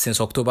 since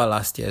October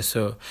last year.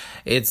 So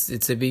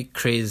it's a bit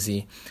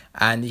crazy,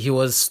 and he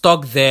was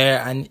stuck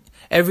there, and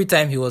every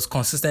time he was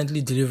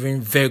consistently delivering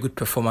very good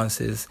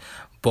performances,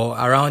 but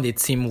around a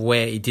team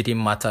where it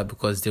didn't matter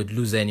because they would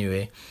lose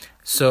anyway.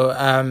 So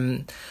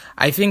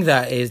I think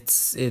that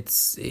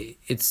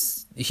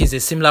he's a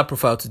similar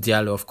profile to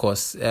Diallo, of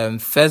course.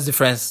 First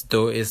difference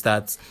though is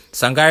that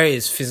Sangare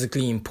is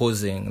physically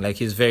imposing,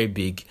 he's very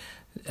big.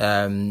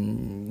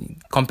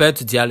 Compared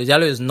to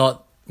Diallo is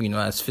not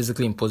as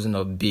physically imposing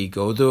or big,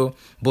 although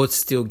both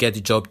still get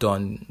the job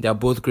done. They are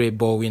both great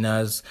ball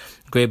winners,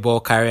 great ball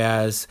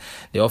carriers.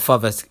 They offer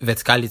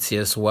verticality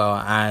as well,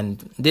 and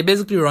they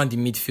basically run the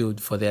midfield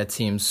for their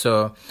team.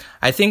 So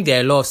I think there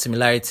are a lot of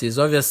similarities.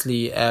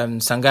 Obviously,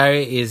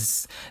 Sangare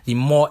is the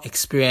more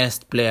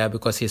experienced player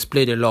because he's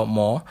played a lot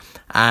more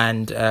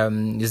and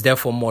is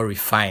therefore more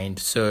refined.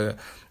 So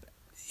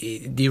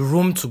the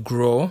room to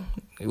grow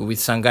with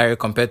Sangare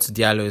compared to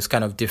Diallo is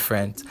kind of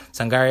different.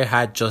 Sangare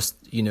had just,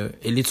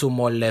 a little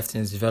more left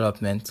in his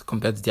development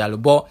compared to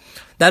Diallo. But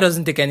that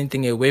doesn't take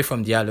anything away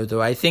from Diallo,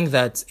 though. I think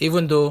that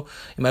even though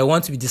you might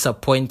want to be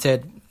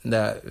disappointed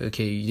that,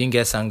 okay, you didn't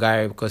get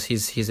Sangare because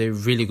he's a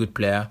really good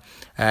player,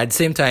 at the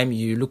same time,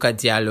 you look at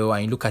Diallo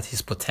and you look at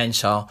his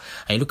potential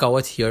and you look at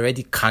what he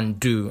already can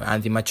do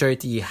and the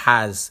maturity he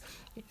has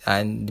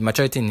and the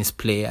maturity in his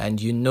play, and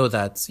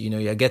that,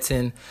 you're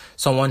getting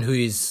someone who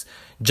is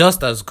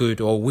just as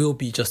good or will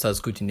be just as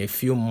good in a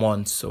few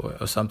months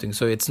or something.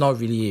 So it's not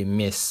really a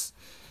miss.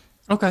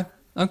 Okay.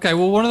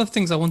 Well, one of the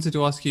things I wanted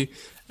to ask you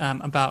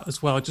about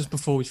as well, just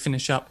before we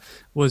finish up,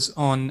 was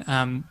on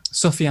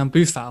Sofiane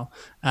Boufal.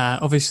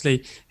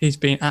 Obviously, he's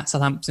been at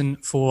Southampton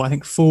for, I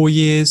think, 4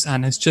 years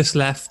and has just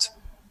left.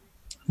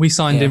 We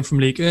signed him from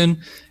Ligue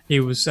 1. He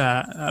was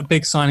a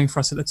big signing for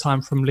us at the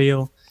time from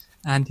Lille,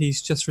 and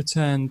he's just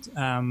returned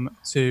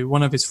to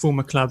one of his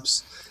former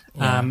clubs,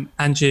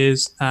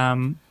 Angers.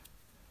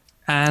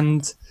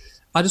 And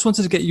I just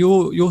wanted to get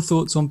your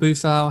thoughts on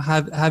Boufal.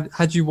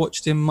 Had you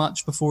watched him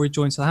much before he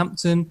joined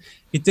Southampton?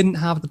 He didn't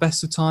have the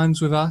best of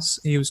times with us.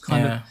 He was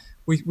kind of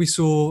we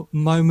saw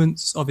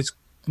glimpses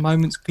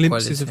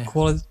of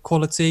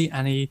quality,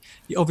 and he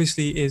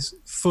obviously is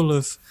full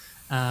of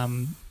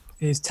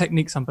his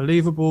technique's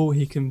unbelievable.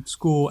 He can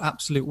score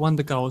absolute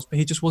wonder goals, but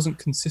he just wasn't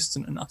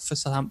consistent enough for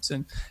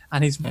Southampton.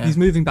 And he's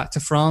moving back to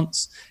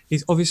France.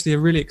 He's obviously a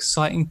really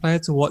exciting player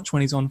to watch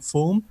when he's on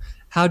form.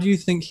 How do you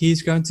think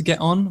he's going to get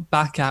on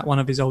back at one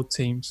of his old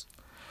teams?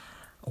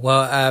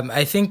 Well,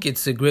 I think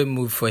it's a great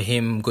move for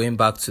him going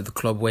back to the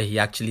club where he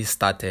actually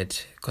started,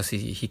 because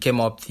he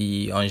came up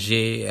the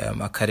Angers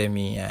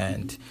academy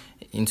and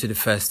into the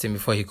first team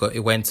before he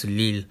went to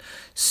Lille.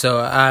 So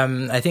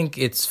I think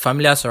it's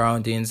familiar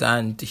surroundings,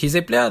 and he's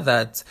a player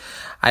that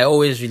I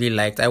always really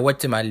liked. I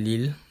watched him at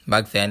Lille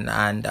back then,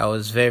 and I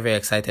was very, very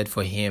excited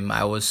for him.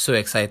 I was so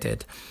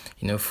excited,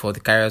 for the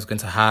career I was going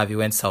to have. He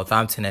went to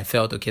Southampton. I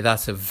felt, okay,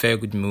 that's a very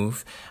good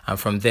move. And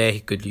from there, he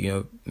could,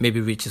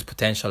 maybe reach his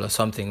potential or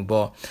something.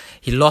 But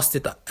he lost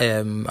it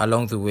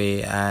along the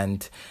way,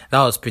 and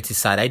that was pretty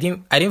sad. I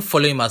didn't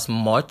follow him as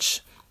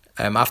much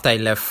after I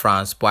left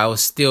France, but I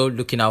was still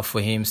looking out for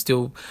him,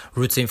 still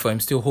rooting for him,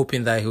 still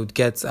hoping that he would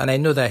get. And I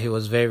know that he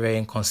was very, very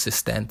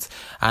inconsistent,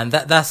 and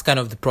that's kind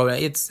of the problem.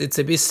 It's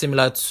a bit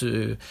similar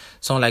to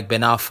someone like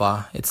Ben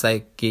Arfa. It's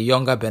like a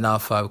younger Ben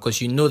Arfa, because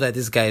that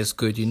this guy is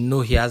good.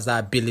 He has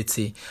that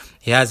ability.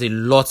 He has a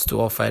lot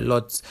to offer, a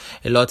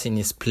lot in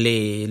his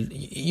play.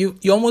 You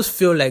almost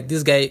feel like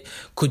this guy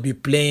could be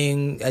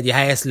playing at the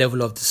highest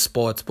level of the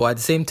sport, but at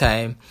the same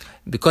time,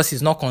 because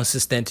he's not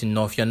consistent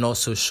enough, you're not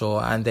so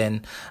sure. And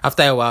then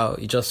after a while,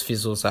 it just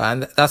fizzles out.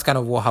 And that's kind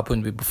of what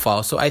happened with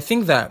Buffal. So I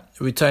think that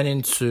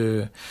returning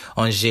to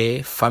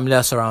Angers,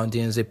 familiar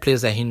surroundings, a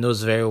place that he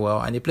knows very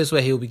well, and a place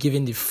where he'll be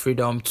given the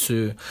freedom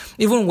to,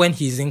 even when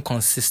he's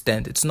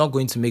inconsistent, it's not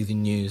going to make the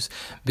news,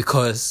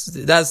 because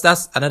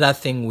that's another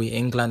thing with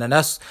England. And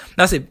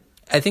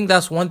I think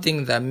that's one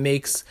thing that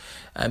makes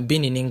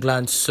being in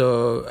England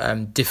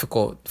so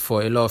difficult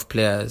for a lot of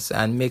players,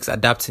 and makes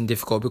adapting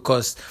difficult,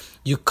 because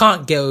you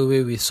can't get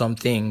away with some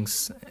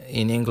things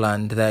in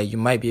England that you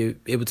might be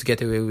able to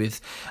get away with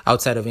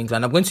outside of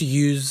England. I'm going to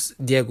use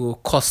Diego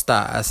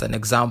Costa as an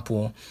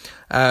example.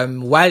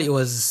 While he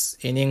was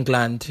in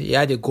England, he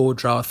had a goal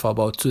drought for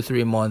about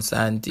 2-3 months,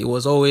 and it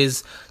was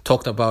always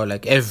talked about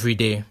like every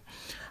day.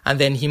 And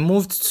then he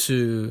moved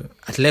to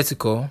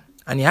Atletico,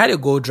 and he had a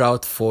goal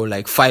drought for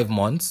like 5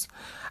 months,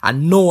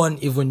 and no one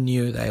even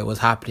knew that it was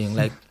happening.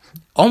 Like,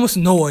 almost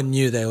no one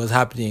knew that it was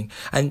happening.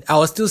 And I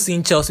was still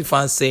seeing Chelsea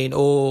fans saying,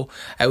 oh,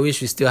 I wish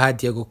we still had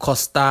Diego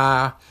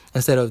Costa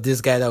instead of this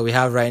guy that we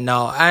have right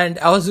now. And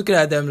I was looking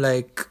at them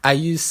like, are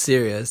you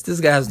serious? This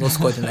guy has not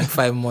scored in like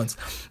 5 months.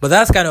 But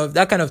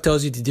that kind of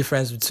tells you the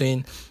difference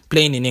between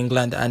playing in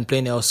England and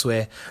playing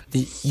elsewhere.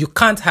 You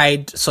can't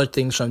hide such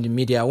things from the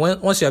media.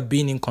 Once you're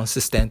being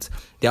inconsistent,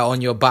 they're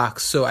on your back.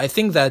 So I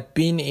think that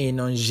being in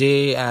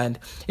Angers, and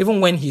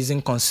even when he's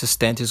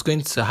inconsistent, he's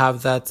going to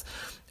have that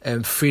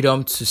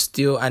freedom to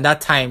still, and that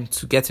time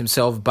to get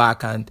himself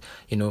back and,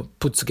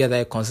 put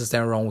together a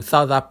consistent run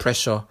without that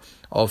pressure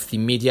of the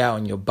media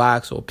on your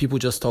backs or people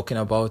just talking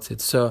about it.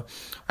 So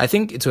I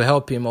think it will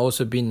help him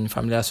also being in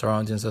familiar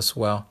surroundings as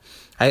well.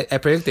 I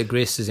predict a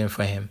great season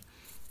for him.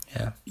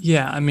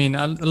 Yeah, I mean,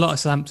 a lot of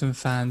Southampton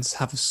fans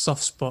have a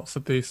soft spot for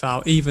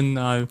Buffal, even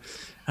though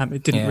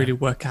it didn't really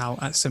work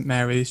out at St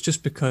Mary's,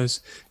 just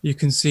because you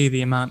can see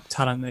the amount of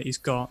talent that he's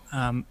got.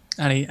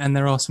 And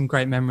there are some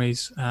great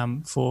memories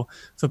for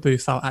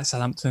Buffal at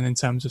Southampton in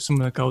terms of some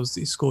of the goals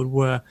that he scored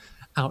were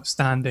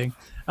outstanding.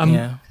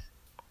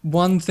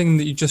 One thing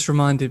that you just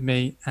reminded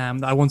me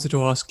that I wanted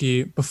to ask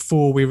you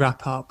before we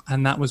wrap up,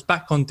 and that was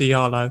back on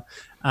Diallo.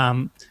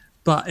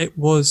 But it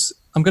was,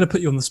 I'm going to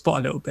put you on the spot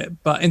a little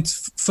bit, but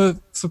for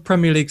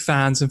Premier League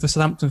fans and for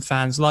Southampton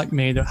fans like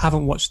me that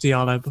haven't watched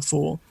Diallo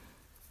before,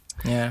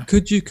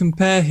 could you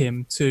compare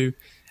him to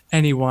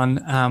anyone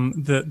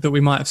that we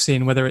might have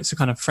seen, whether it's a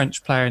kind of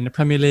French player in the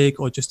Premier League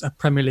or just a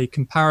Premier League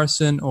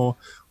comparison, or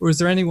is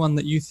there anyone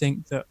that you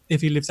think that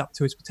if he lives up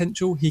to his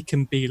potential, he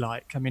can be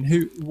like? I mean,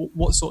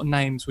 what sort of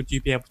names would you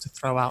be able to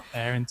throw out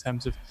there in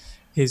terms of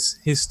his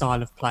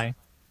style of play?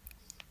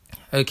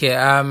 Okay,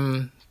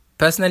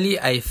 personally,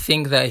 I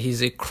think that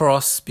he's a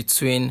cross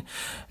between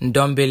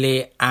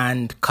Ndombele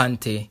and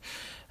Kante.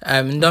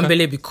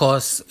 Ndombele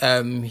because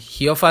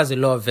he offers a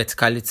lot of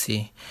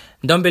verticality.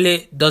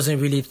 Ndombele doesn't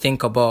really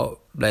think about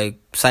like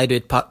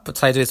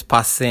sideways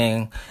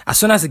passing. As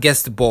soon as he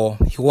gets the ball,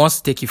 he wants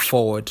to take it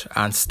forward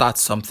and start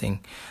something.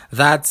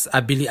 That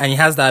ability, and he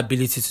has that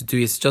ability to do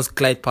it, just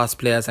glide past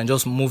players and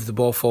just move the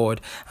ball forward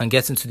and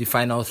get into the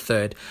final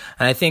third.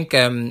 And I think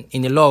in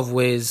a lot of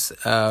ways,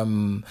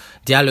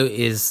 Diallo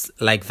is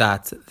like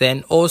that.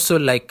 Then also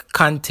like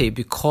Kante,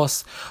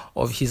 because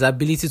of his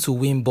ability to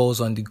win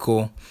balls on the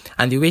go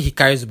and the way he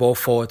carries the ball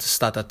forward to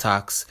start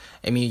attacks.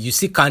 I mean, you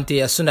see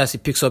Kante, as soon as he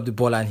picks up the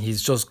ball and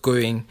he's just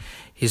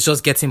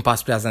getting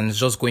past players and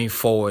just going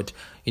forward,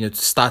 to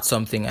start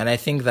something. And I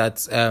think that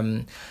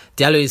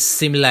Diallo is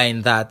similar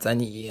in that.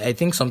 And I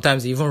think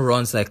sometimes he even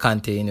runs like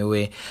Kante in a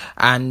way.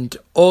 And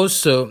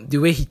also the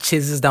way he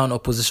chases down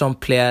opposition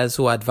players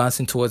who are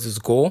advancing towards his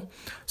goal.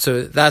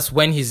 So that's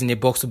when he's in a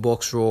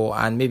box-to-box role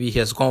and maybe he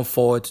has gone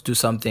forward to do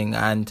something.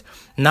 And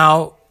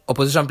now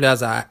opposition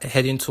players are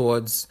heading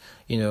towards,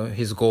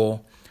 his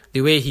goal.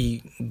 The way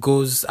he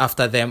goes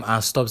after them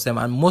and stops them,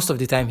 and most of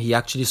the time he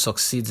actually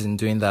succeeds in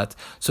doing that.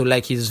 So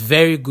like he's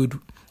very good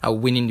at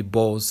winning the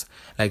balls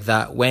like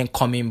that when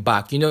coming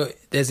back.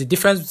 There's a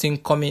difference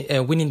between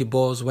winning the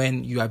balls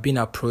when you are being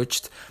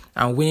approached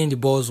and winning the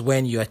balls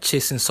when you are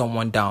chasing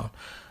someone down.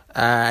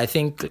 I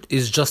think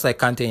it's just like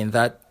Kante in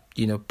that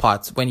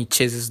part when he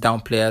chases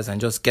down players and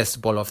just gets the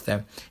ball off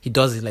them. He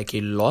does it like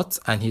a lot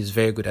and he's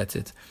very good at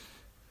it.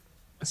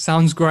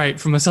 Sounds great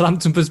from a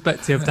Southampton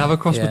perspective to have a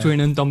cross between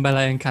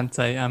Ndombele and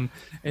Kante.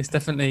 It's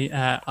definitely,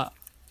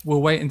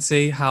 we'll wait and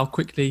see how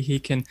quickly he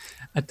can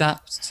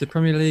adapt to the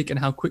Premier League and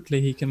how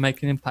quickly he can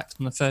make an impact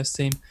on the first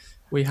team.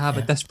 We have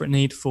a desperate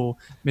need for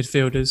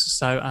midfielders.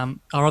 So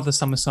our other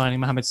summer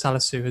signing, Mohamed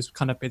Salisu, has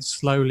kind of been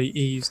slowly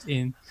eased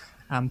in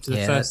to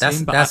the first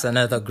team. But that's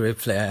another great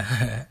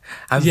player.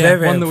 I'm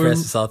very impressed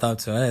with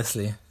Southampton,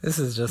 honestly. This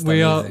is just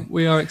amazing.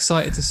 We are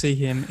excited to see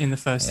him in the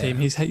first team.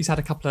 He's had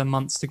a couple of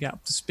months to get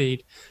up to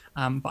speed.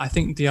 But I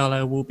think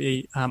Diallo will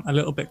be a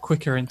little bit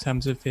quicker in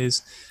terms of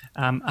his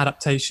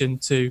adaptation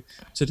to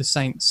the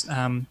Saints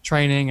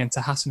training and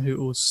to Hassan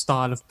Hüttl's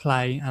style of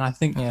play. And I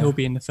think he'll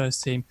be in the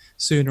first team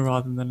sooner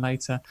rather than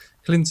later.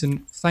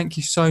 Clinton, thank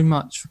you so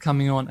much for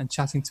coming on and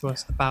chatting to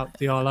us about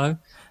Diallo.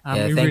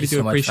 We really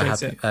do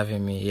appreciate it.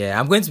 Having me. Yeah,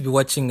 I'm going to be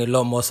watching a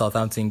lot more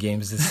Southampton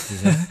games this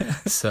season.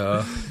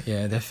 So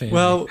yeah, definitely.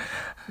 Well,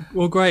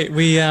 great.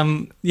 We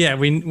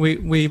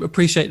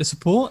appreciate the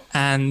support,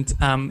 and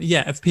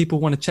if people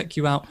want to check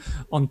you out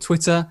on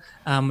Twitter,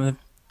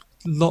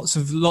 lots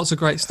of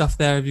great stuff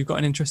there. If you've got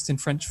an interest in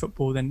French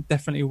football, then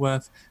definitely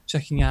worth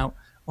checking out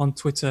on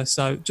Twitter.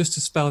 So just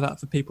to spell that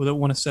for people that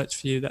want to search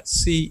for you,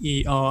 that's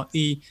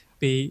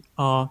CEREBRONE.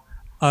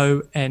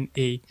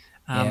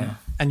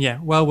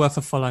 And well worth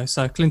a follow.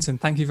 So Clinton,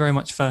 thank you very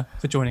much for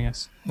joining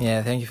us.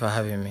 Yeah, thank you for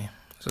having me.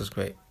 This was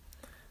great.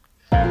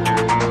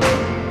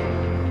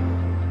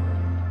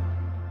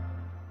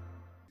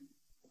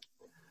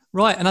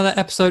 Right, another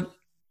episode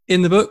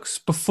in the books.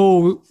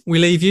 Before we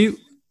leave you,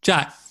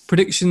 Jack,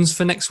 predictions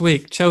for next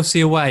week. Chelsea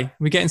away. Are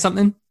we getting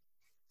something?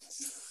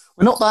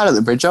 We're not bad at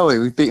the Bridge, are we?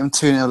 We beat them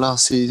 2-0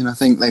 last season. I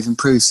think they've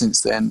improved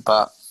since then,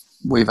 but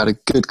we've had a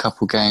good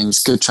couple games,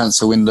 good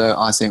transfer window.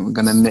 I think we're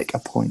going to nick a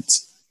point.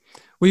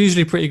 We're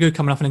usually pretty good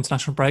coming off an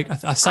international break.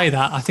 I say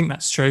that. I think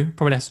that's true.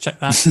 Probably have to check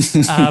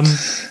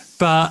that.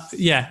 But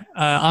yeah,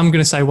 I'm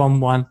going to say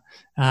 1-1.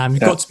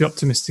 You've got to be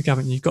optimistic,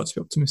 haven't you? You've got to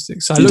be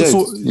optimistic. So I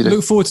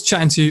look forward to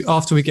chatting to you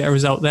after we get a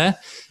result there.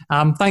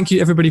 Thank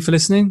you, everybody, for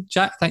listening.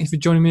 Jack, thank you for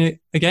joining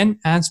me again,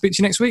 and speak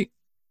to you next week.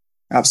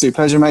 Absolute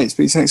pleasure, mate.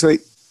 Speak to you next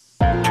week.